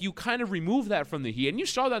like you kind of remove that from the Heat. And you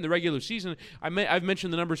saw that in the regular season. I've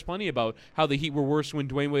mentioned the numbers plenty about how the Heat were worse when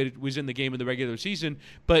Dwayne Wade was in the game in the regular season.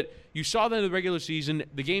 But you saw that in the regular season,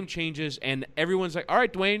 the game changes, and everyone's like, all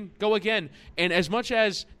right, Dwayne, go again. And as much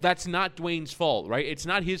as that's not Dwayne's fault, right? It's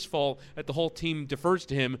not his fault that the whole team defers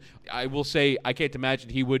to him. I will say I can't imagine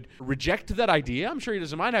he would reject that idea. I'm sure he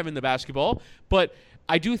doesn't mind having the basketball. But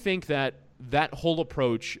I do think that whole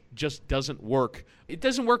approach just doesn't work. It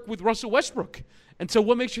doesn't work with Russell Westbrook. And so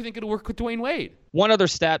what makes you think it'll work with Dwayne Wade? One other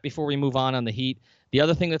stat before we move on the Heat. The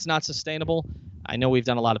other thing that's not sustainable, I know we've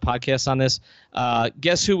done a lot of podcasts on this.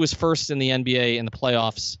 Guess who was first in the NBA in the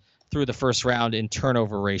playoffs through the first round in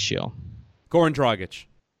turnover ratio? Goran Dragic.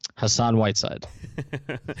 Hassan Whiteside.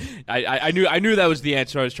 I knew that was the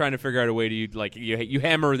answer. I was trying to figure out a way to you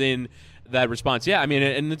hammered in that response. Yeah, I mean,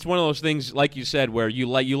 and it's one of those things, like you said, where you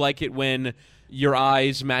like it when your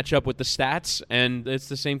eyes match up with the stats, and it's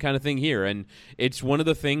the same kind of thing here. And it's one of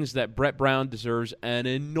the things that Brett Brown deserves an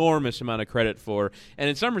enormous amount of credit for. And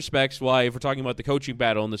in some respects, why, if we're talking about the coaching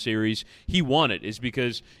battle in the series, he won it, is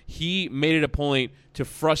because he made it a point to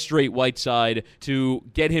frustrate Whiteside, to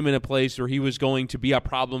get him in a place where he was going to be a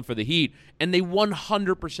problem for the Heat, and they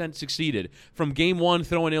 100% succeeded. From game one,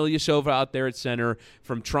 throwing Ilyasova out there at center,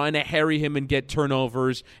 from trying to harry him and get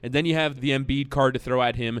turnovers, and then you have the Embiid card to throw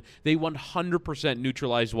at him. They 100%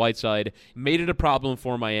 neutralized Whiteside, made it a problem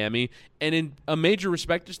for Miami, and in a major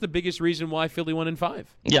respect, just the biggest reason why Philly won in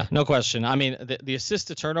 5. Yeah, no question. I mean, the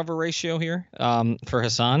assist-to-turnover ratio here for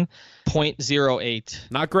Hassan, 0.08.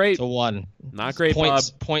 Not great. To 1. Not great, Bob.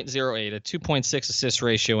 0.08, a 2.6 assist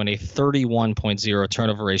ratio, and a 31.0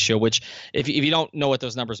 turnover ratio, which, if you don't know what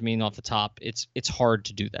those numbers mean off the top, it's hard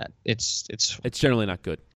to do that. It's generally not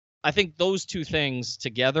good. I think those two things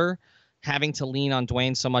together, having to lean on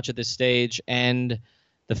Dwayne so much at this stage, and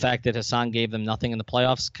the fact that Hassan gave them nothing in the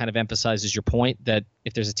playoffs kind of emphasizes your point that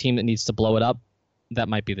if there's a team that needs to blow it up, that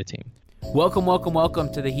might be the team.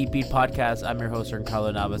 Welcome to the Heat Beat Podcast. I'm your host,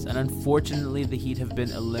 Carlo Navas, and unfortunately the Heat have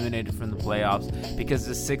been eliminated from the playoffs because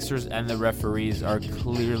the Sixers and the referees are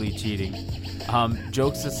clearly cheating.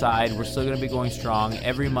 Jokes aside, we're still going to be going strong.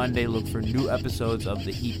 Every Monday, look for new episodes of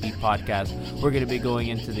the Heat Beat Podcast. We're going to be going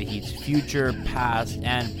into the Heat's future, past,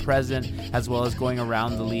 and present, as well as going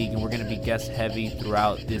around the league, and we're going to be guest-heavy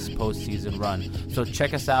throughout this postseason run. So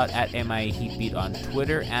check us out at MIA Heat Beat on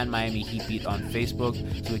Twitter and Miami Heat Beat on Facebook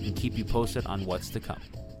so we can keep you posted on what's to come.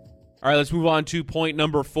 All right, let's move on to point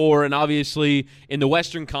number 4. And obviously, in the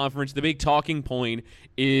Western Conference, the big talking point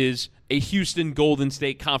is a Houston Golden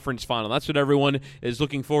State Conference final. That's what everyone is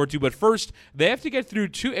looking forward to. But first, they have to get through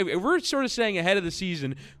two. We're sort of saying ahead of the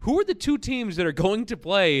season, who are the two teams that are going to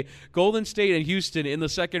play Golden State and Houston in the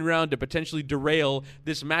second round to potentially derail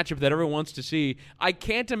this matchup that everyone wants to see? I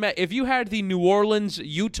can't imagine. If you had the New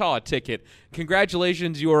Orleans-Utah ticket,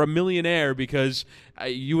 congratulations, you are a millionaire, because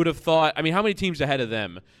you would have thought, I mean, how many teams ahead of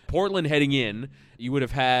them? Portland heading in. You would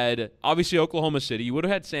have had, obviously, Oklahoma City. You would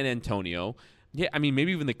have had San Antonio. Yeah, I mean,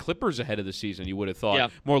 maybe even the Clippers ahead of the season, you would have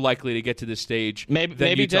thought, more likely to get to this stage than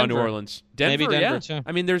Utah, Denver. New Orleans. Denver, too.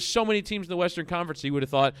 I mean, there's so many teams in the Western Conference, so you would have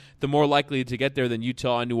thought the more likely to get there than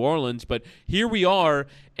Utah and New Orleans. But here we are,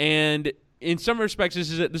 and in some respects, this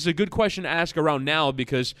is a good question to ask around now,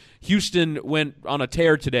 because Houston went on a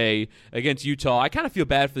tear today against Utah. I kind of feel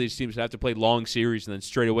bad for these teams that have to play long series and then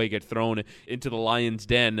straight away get thrown into the Lions'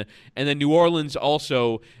 den. And then New Orleans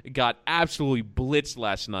also got absolutely blitzed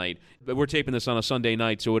last night. But we're taping this on a Sunday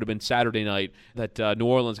night, so it would have been Saturday night that New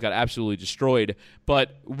Orleans got absolutely destroyed.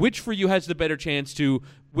 But which for you has the better chance to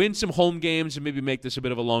win some home games and maybe make this a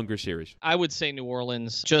bit of a longer series? I would say New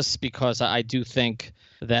Orleans, just because I do think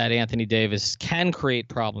that Anthony Davis can create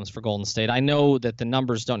problems for Golden State. I know that the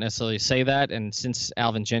numbers don't necessarily say that, and since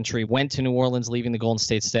Alvin Gentry went to New Orleans, leaving the Golden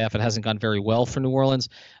State staff, it hasn't gone very well for New Orleans.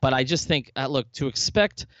 But I just think, look, to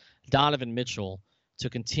expect Donovan Mitchell to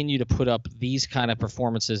continue to put up these kind of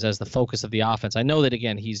performances as the focus of the offense. I know that,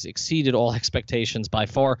 again, he's exceeded all expectations by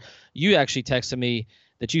far. You actually texted me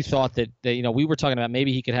that you thought that we were talking about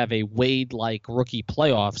maybe he could have a Wade-like rookie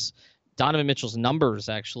playoffs. Donovan Mitchell's numbers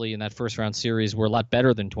actually in that first round series were a lot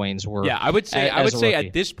better than Dwayne's were. Yeah, I would say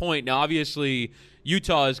at this point, now obviously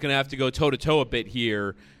Utah is going to have to go toe-to-toe a bit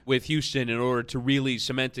here with Houston in order to really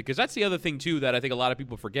cement it, because that's the other thing, too, that I think a lot of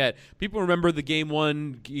people forget. People remember the game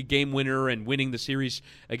winner and winning the series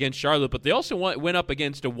against Charlotte, but they also went up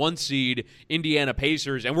against a 1-seed Indiana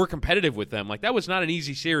Pacers and were competitive with them. Like, that was not an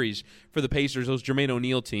easy series for the Pacers, those Jermaine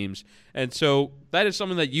O'Neal teams. And so that is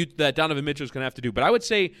something that Donovan Mitchell is going to have to do. But I would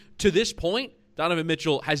say, to this point, Donovan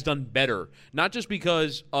Mitchell has done better, not just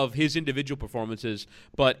because of his individual performances,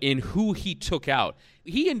 but in who he took out.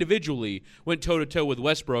 He individually went toe-to-toe with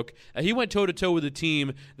Westbrook. He went toe-to-toe with a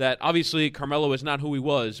team that obviously Carmelo is not who he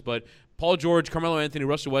was, but Paul George, Carmelo Anthony,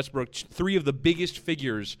 Russell Westbrook, three of the biggest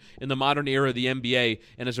figures in the modern era of the NBA,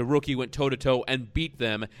 and as a rookie went toe-to-toe and beat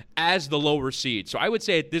them as the lower seed. So I would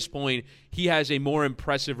say at this point he has a more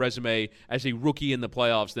impressive resume as a rookie in the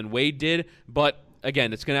playoffs than Wade did, but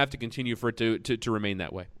again, it's going to have to continue for it to remain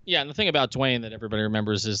that way. Yeah, and the thing about Dwayne that everybody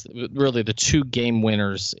remembers is really the 2 game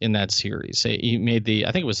winners in that series. He made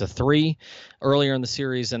I think it was a 3 earlier in the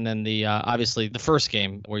series, and then obviously the first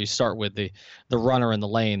game where you start with the runner in the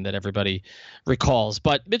lane that everybody recalls.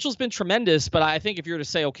 But Mitchell's been tremendous, but I think if you were to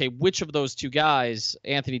say, okay, which of those 2 guys,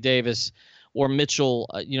 Anthony Davis or Mitchell,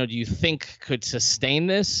 do you think could sustain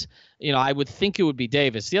this? I would think it would be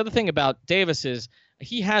Davis. The other thing about Davis is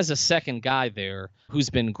he has a second guy there who's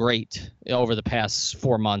been great over the past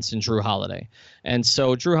 4 months in Drew Holiday. And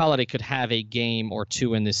so Drew Holiday could have a game or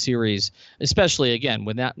 2 in this series, especially, again,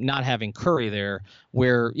 with not having Curry there,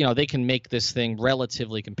 where, they can make this thing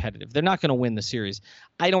relatively competitive. They're not going to win the series.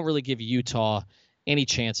 I don't really give Utah any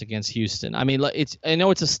chance against Houston. I mean, I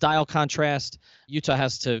know it's a style contrast. Utah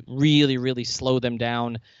has to really, really slow them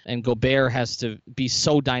down, and Gobert has to be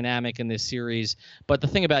so dynamic in this series. But the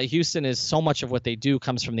thing about Houston is so much of what they do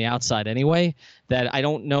comes from the outside anyway, that I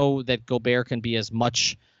don't know that Gobert can be as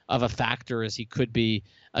much of a factor as he could be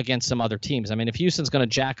against some other teams. I mean, if Houston's going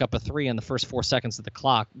to jack up a 3 in the first 4 seconds of the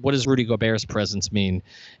clock, what does Rudy Gobert's presence mean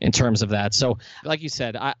in terms of that? So, like you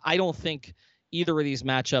said, I don't think either of these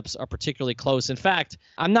matchups are particularly close. In fact,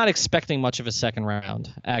 I'm not expecting much of a second round,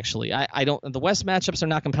 actually. I don't. The West matchups are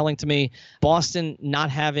not compelling to me. Boston not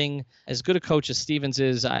having as good a coach as Stevens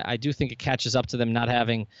is, I do think it catches up to them not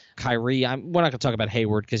having Kyrie. We're not going to talk about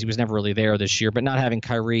Hayward because he was never really there this year, but not having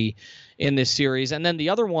Kyrie in this series. And then the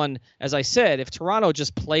other one, as I said, if Toronto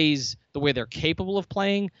just plays the way they're capable of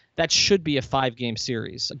playing, that should be a 5-game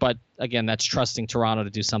series. But again, that's trusting Toronto to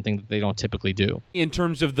do something that they don't typically do. In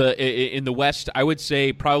terms of in the West, I would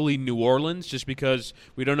say probably New Orleans, just because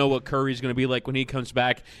we don't know what Curry's going to be like when he comes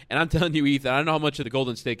back. And I'm telling you, Ethan, I don't know how much of the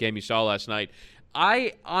Golden State game you saw last night.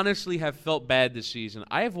 I honestly have felt bad this season.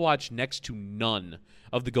 I have watched next to none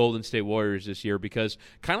of the Golden State Warriors this year because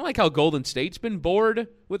kind of like how Golden State's been bored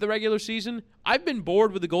with the regular season, I've been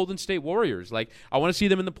bored with the Golden State Warriors. Like, I want to see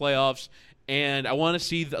them in the playoffs, and I want to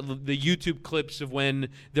see the YouTube clips of when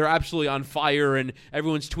they're absolutely on fire and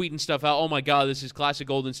everyone's tweeting stuff out. Oh, my God, this is classic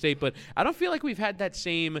Golden State. But I don't feel like we've had that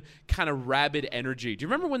same kind of rabid energy. Do you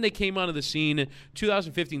remember when they came onto the scene?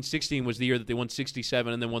 2015-16 was the year that they won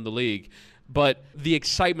 67 and then won the league. But the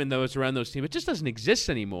excitement that was around those teams, it just doesn't exist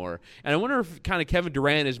anymore. And I wonder if kind of Kevin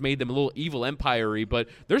Durant has made them a little evil empire-y, but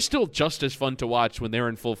they're still just as fun to watch when they're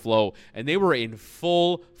in full flow. And they were in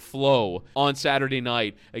full flow on Saturday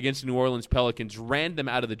night against the New Orleans Pelicans, ran them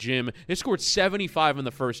out of the gym. They scored 75 in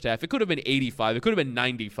the first half. It could have been 85. It could have been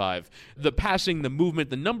 95. The passing, the movement,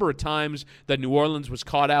 the number of times that New Orleans was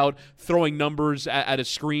caught out throwing numbers at a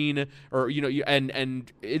screen, or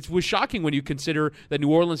and it was shocking when you consider that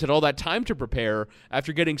New Orleans had all that time to prepare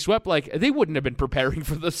after getting swept. Like, they wouldn't have been preparing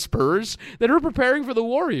for the Spurs. They were preparing for the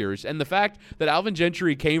Warriors. And the fact that Alvin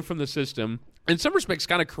Gentry came from the system, in some respects,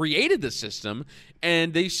 kind of created the system,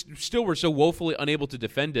 and they still were so woefully unable to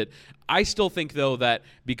defend it. I still think, though, that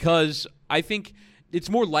because I think it's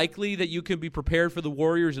more likely that you can be prepared for the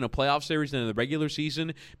Warriors in a playoff series than in the regular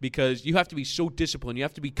season, because you have to be so disciplined. You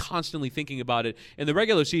have to be constantly thinking about it. In the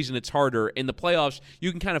regular season, it's harder. In the playoffs, you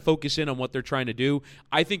can kind of focus in on what they're trying to do.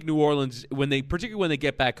 I think New Orleans, particularly when they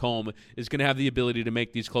get back home, is going to have the ability to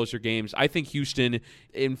make these closer games. I think Houston,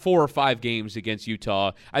 in 4 or 5 games against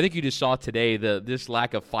Utah, I think you just saw today this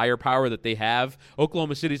lack of firepower that they have.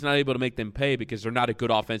 Oklahoma City's not able to make them pay because they're not a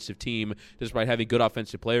good offensive team, despite having good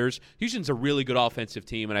offensive players. Houston's a really good offensive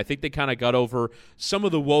team, and I think they kind of got over some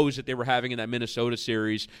of the woes that they were having in that Minnesota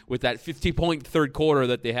series with that 50-point third quarter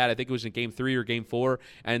that they had. I think it was in Game 3 or Game 4,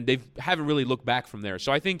 and they haven't really looked back from there.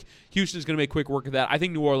 So I think Houston's going to make quick work of that. I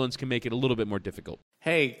think New Orleans can make it a little bit more difficult.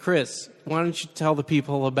 Hey, Chris, why don't you tell the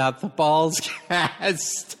people about the Balls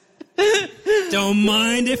Cast? Don't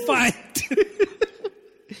mind if I do.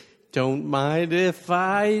 Don't mind if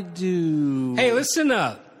I do. Hey, listen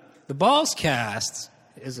up. The Balls Cast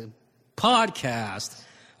is a podcast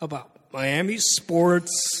about Miami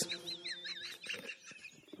sports.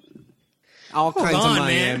 All kinds of on,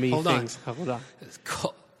 Miami man. Hold things. on. Hold on.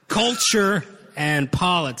 Culture and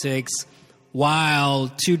politics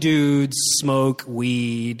while two dudes smoke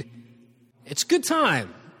weed. It's a good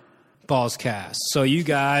time, Ballscast. So you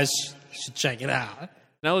guys should check it out.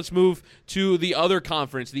 Now let's move to the other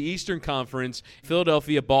conference, the Eastern Conference,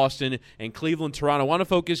 Philadelphia, Boston, and Cleveland, Toronto. I want to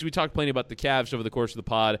focus, we talked plenty about the Cavs over the course of the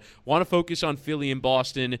pod. Want to focus on Philly and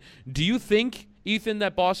Boston. Do you think, Ethan,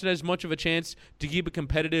 that Boston has much of a chance to keep it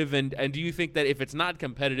competitive? And do you think that if it's not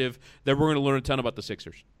competitive, that we're going to learn a ton about the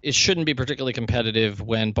Sixers? It shouldn't be particularly competitive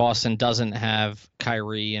when Boston doesn't have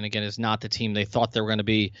Kyrie and, again, is not the team they thought they were going to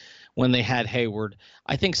be when they had Hayward.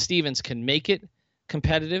 I think Stevens can make it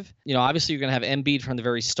competitive. Obviously you're going to have Embiid from the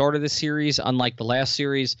very start of the series, unlike the last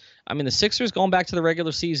series. I mean, the Sixers going back to the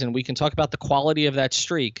regular season, we can talk about the quality of that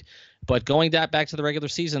streak, but going back to the regular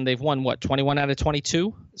season, they've won, 21 out of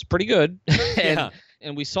 22? It's pretty good.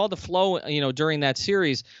 And we saw the flow, during that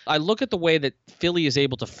series. I look at the way that Philly is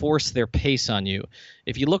able to force their pace on you.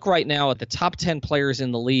 If you look right now at the top 10 players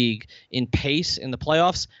in the league in pace in the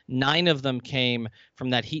playoffs, 9 of them came from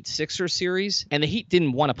that Heat-Sixers series, and the Heat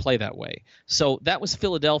didn't want to play that way. So that was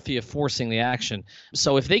Philadelphia forcing the action.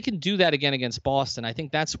 So if they can do that again against Boston, I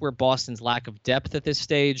think that's where Boston's lack of depth at this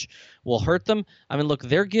stage will hurt them. I mean, look,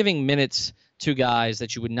 they're giving minutes to guys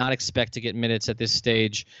that you would not expect to get minutes at this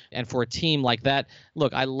stage. And for a team like that,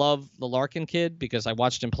 look, I love the Larkin kid because I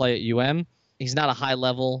watched him play at UM. He's not a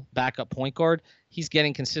high-level backup point guard. He's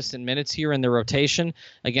getting consistent minutes here in the rotation,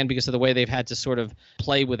 again, because of the way they've had to sort of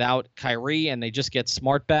play without Kyrie, and they just get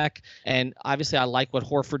Smart back. And obviously I like what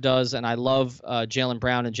Horford does, and I love Jaylen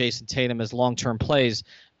Brown and Jason Tatum as long-term plays.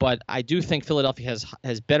 But I do think Philadelphia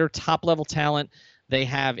has better top-level talent. They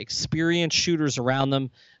have experienced shooters around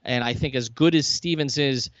them. And I think as good as Stevens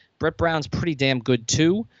is, Brett Brown's pretty damn good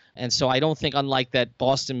too. And so I don't think, unlike that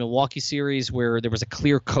Boston-Milwaukee series where there was a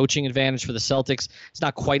clear coaching advantage for the Celtics, it's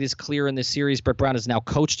not quite as clear in this series. Brett Brown has now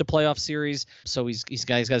coached a playoff series, so he's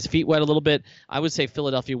got his feet wet a little bit. I would say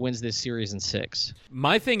Philadelphia wins this series in 6.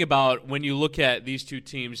 My thing about when you look at these two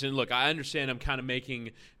teams, and look, I understand I'm kind of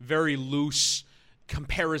making very loose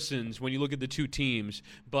comparisons when you look at the two teams,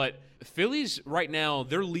 but Phillies right now,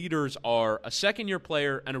 their leaders are a second-year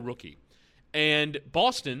player and a rookie. And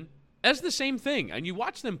Boston as the same thing. And you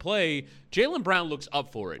watch them play, Jaylen Brown looks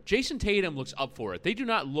up for it. Jason Tatum looks up for it. They do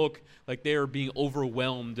not look like they are being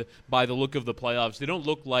overwhelmed by the look of the playoffs. They don't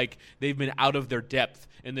look like they've been out of their depth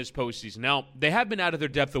in this postseason. Now, they have been out of their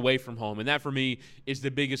depth away from home, and that for me is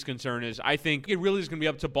the biggest concern. Is I think it really is going to be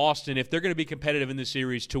up to Boston if they're going to be competitive in this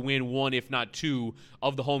series to win one, if not two,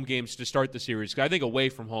 of the home games to start the series. Because I think away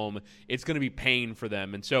from home, it's going to be pain for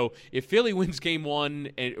them. And so if Philly wins game one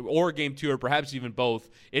or game two, or perhaps even both,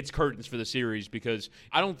 it's curtains for the series, because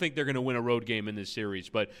I don't think they're going to win a road game in this series.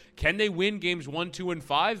 But can they win games 1, 2, and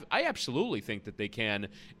 5? I absolutely think that they can.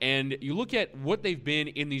 And you look at what they've been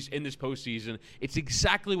in this postseason, it's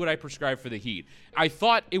exactly what I prescribed for the Heat. I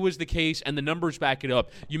thought it was the case, and the numbers back it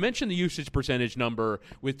up. You mentioned the usage percentage number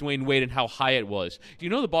with Dwayne Wade and how high it was. Do you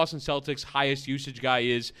know the Boston Celtics' highest usage guy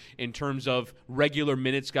is in terms of regular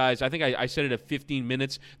minutes guys? I think I said it at 15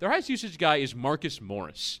 minutes. Their highest usage guy is Marcus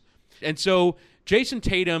Morris. And so Jason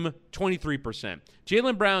Tatum, 23%.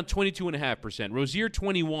 Jaylen Brown, 22.5%. Rozier,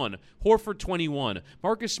 21%. Horford, 21%.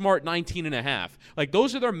 Marcus Smart, 19.5%. Like,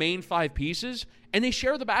 those are their main 5 pieces, and they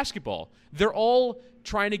share the basketball. They're all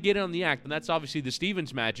trying to get in on the act, and that's obviously the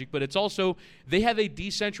Stevens magic, but it's also they have a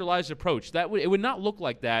decentralized approach. It would not look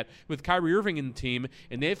like that with Kyrie Irving in the team,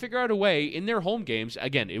 and they figure out a way in their home games.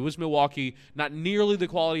 Again, it was Milwaukee, not nearly the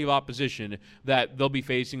quality of opposition that they'll be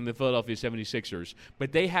facing the Philadelphia 76ers,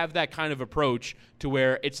 but they have that kind of approach to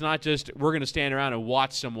where it's not just we're going to stand around and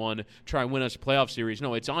watch someone try and win us a playoff series.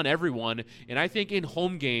 No, it's on everyone, and I think in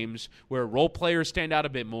home games where role players stand out a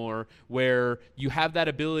bit more, where you have that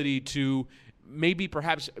ability to maybe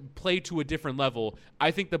perhaps play to a different level,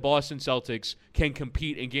 I think the Boston Celtics can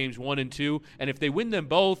compete in games 1 and 2. And if they win them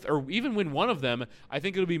both, or even win one of them, I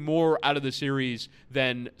think it'll be more out of the series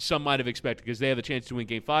than some might have expected, because they have a chance to win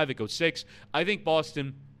game 5. It goes 6. I think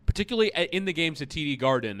Boston, particularly in the games at TD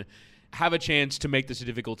Garden, have a chance to make this a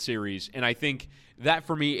difficult series. And I think that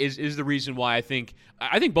for me is the reason why I think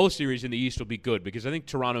both series in the East will be good, because I think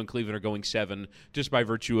Toronto and Cleveland are going 7 just by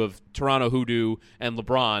virtue of Toronto, Hoodoo, and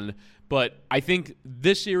LeBron. But I think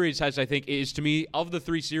this series is to me, of the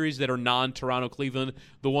three series that are non-Toronto Cleveland,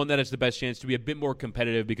 the one that has the best chance to be a bit more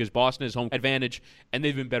competitive because Boston has home advantage and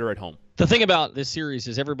they've been better at home. The thing about this series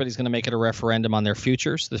is everybody's going to make it a referendum on their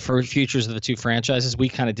futures, the futures of the two franchises. We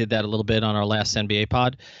kind of did that a little bit on our last NBA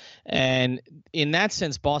pod. And in that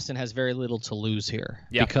sense, Boston has very little to lose here.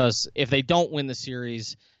 Yeah. Because if they don't win the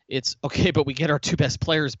series, it's okay, but we get our two best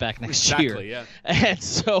players back next year. Exactly, yeah. And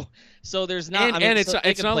so there's not.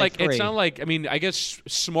 It's not like. I mean, I guess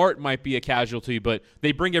Smart might be a casualty, but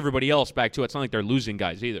they bring everybody else back too. It's not like they're losing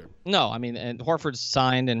guys either. No, I mean, and Horford's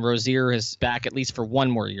signed, and Rozier is back at least for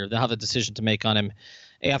one more year. They'll have a decision to make on him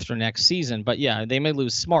after next season. But yeah, they may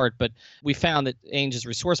lose Smart, but we found that Ainge is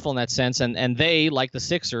resourceful in that sense, and they, like the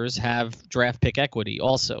Sixers, have draft pick equity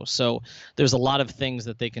also. So there's a lot of things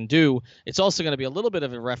that they can do. It's also going to be a little bit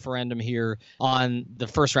of a referendum here on the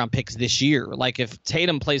first round picks this year. Like if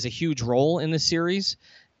Tatum plays a huge role in this series,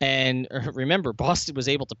 and remember, Boston was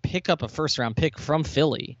able to pick up a first round pick from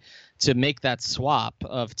Philly to make that swap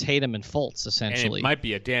of Tatum and Fultz, essentially. And it might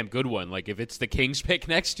be a damn good one. Like if it's the Kings pick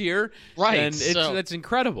next year, right? And that's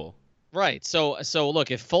incredible. Right. So look,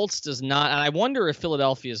 if Fultz does not, and I wonder if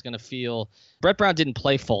Philadelphia is going to feel Brett Brown didn't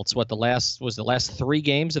play Fultz. The last 3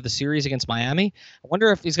 games of the series against Miami. I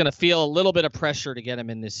wonder if he's going to feel a little bit of pressure to get him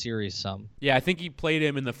in this series. Some. Yeah, I think he played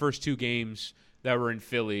him in the first 2 games that were in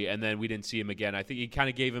Philly, and then we didn't see him again. I think he kind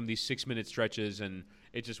of gave him these 6-minute stretches, and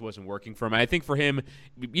it just wasn't working for him. I think for him,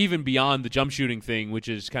 even beyond the jump shooting thing, which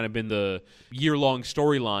has kind of been the year-long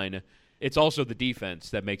storyline, it's also the defense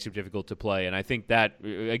that makes it difficult to play. And I think that,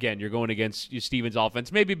 again, you're going against Stevens'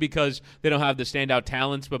 offense, maybe because they don't have the standout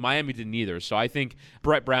talents, but Miami didn't either. So I think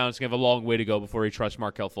Brett Brown's going to have a long way to go before he trusts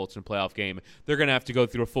Markelle Fultz in a playoff game. They're going to have to go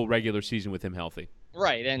through a full regular season with him healthy.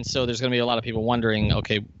 Right, and so there's going to be a lot of people wondering,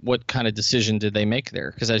 okay, what kind of decision did they make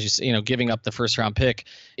there? Because as you know, giving up the first-round pick,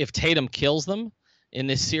 if Tatum kills them in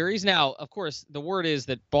this series. Now, of course, the word is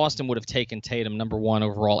that Boston would have taken Tatum number 1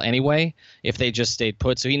 overall anyway if they just stayed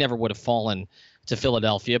put, so he never would have fallen to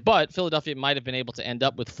Philadelphia. But Philadelphia might have been able to end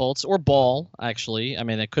up with Fultz or Ball, actually. I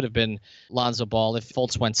mean, it could have been Lonzo Ball if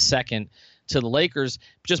Fultz went second to the Lakers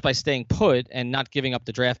just by staying put and not giving up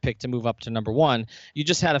the draft pick to move up to number 1. You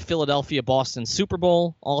just had a Philadelphia-Boston Super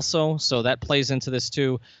Bowl also, so that plays into this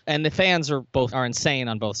too. And the fans are insane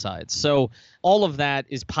on both sides. So all of that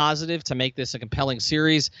is positive to make this a compelling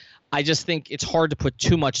series. I just think it's hard to put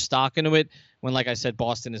too much stock into it when, like I said,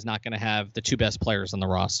 Boston is not going to have the 2 best players on the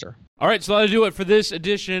roster. All right, so that'll do it for this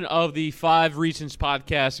edition of the 5 Reasons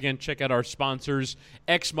Podcast. Again, check out our sponsors,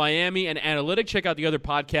 X-Miami and Analytic. Check out the other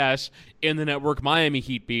podcasts in the network, Miami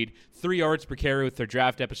Heat Beat, 3 yards per carry with their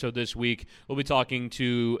draft episode this week. We'll be talking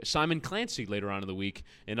to Simon Clancy later on in the week.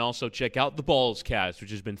 And also check out the Balls Cast,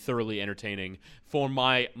 which has been thoroughly entertaining for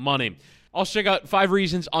my money. Also check out 5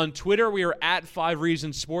 Reasons on Twitter. We are at 5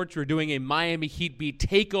 Reasons Sports. We're doing a Miami Heat Beat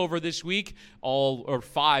takeover this week.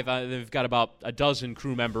 5. They've got about a dozen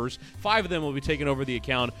crew members. 5 of them will be taking over the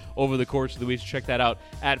account over the course of the week. So check that out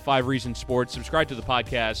at 5 Reasons Sports. Subscribe to the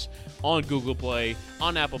podcast on Google Play,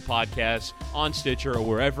 on Apple Podcasts, on Stitcher, or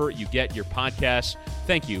wherever you get your podcasts.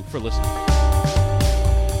 Thank you for listening.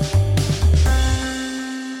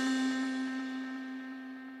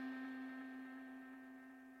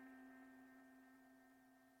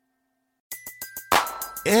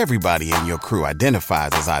 Everybody in your crew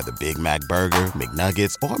identifies as either Big Mac Burger,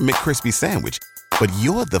 McNuggets, or McCrispy Sandwich. But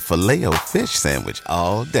you're the Filet-O-Fish Sandwich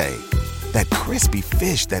all day. That crispy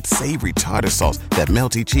fish, that savory tartar sauce, that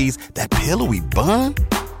melty cheese, that pillowy bun.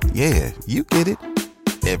 Yeah, you get it.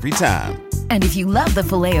 Every time. And if you love the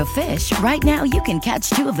Filet-O-Fish, right now you can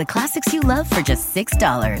catch 2 of the classics you love for just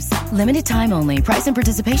 $6. Limited time only. Price and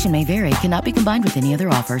participation may vary. Cannot be combined with any other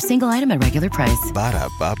offer. Single item at regular price.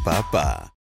 Ba-da-ba-ba-ba.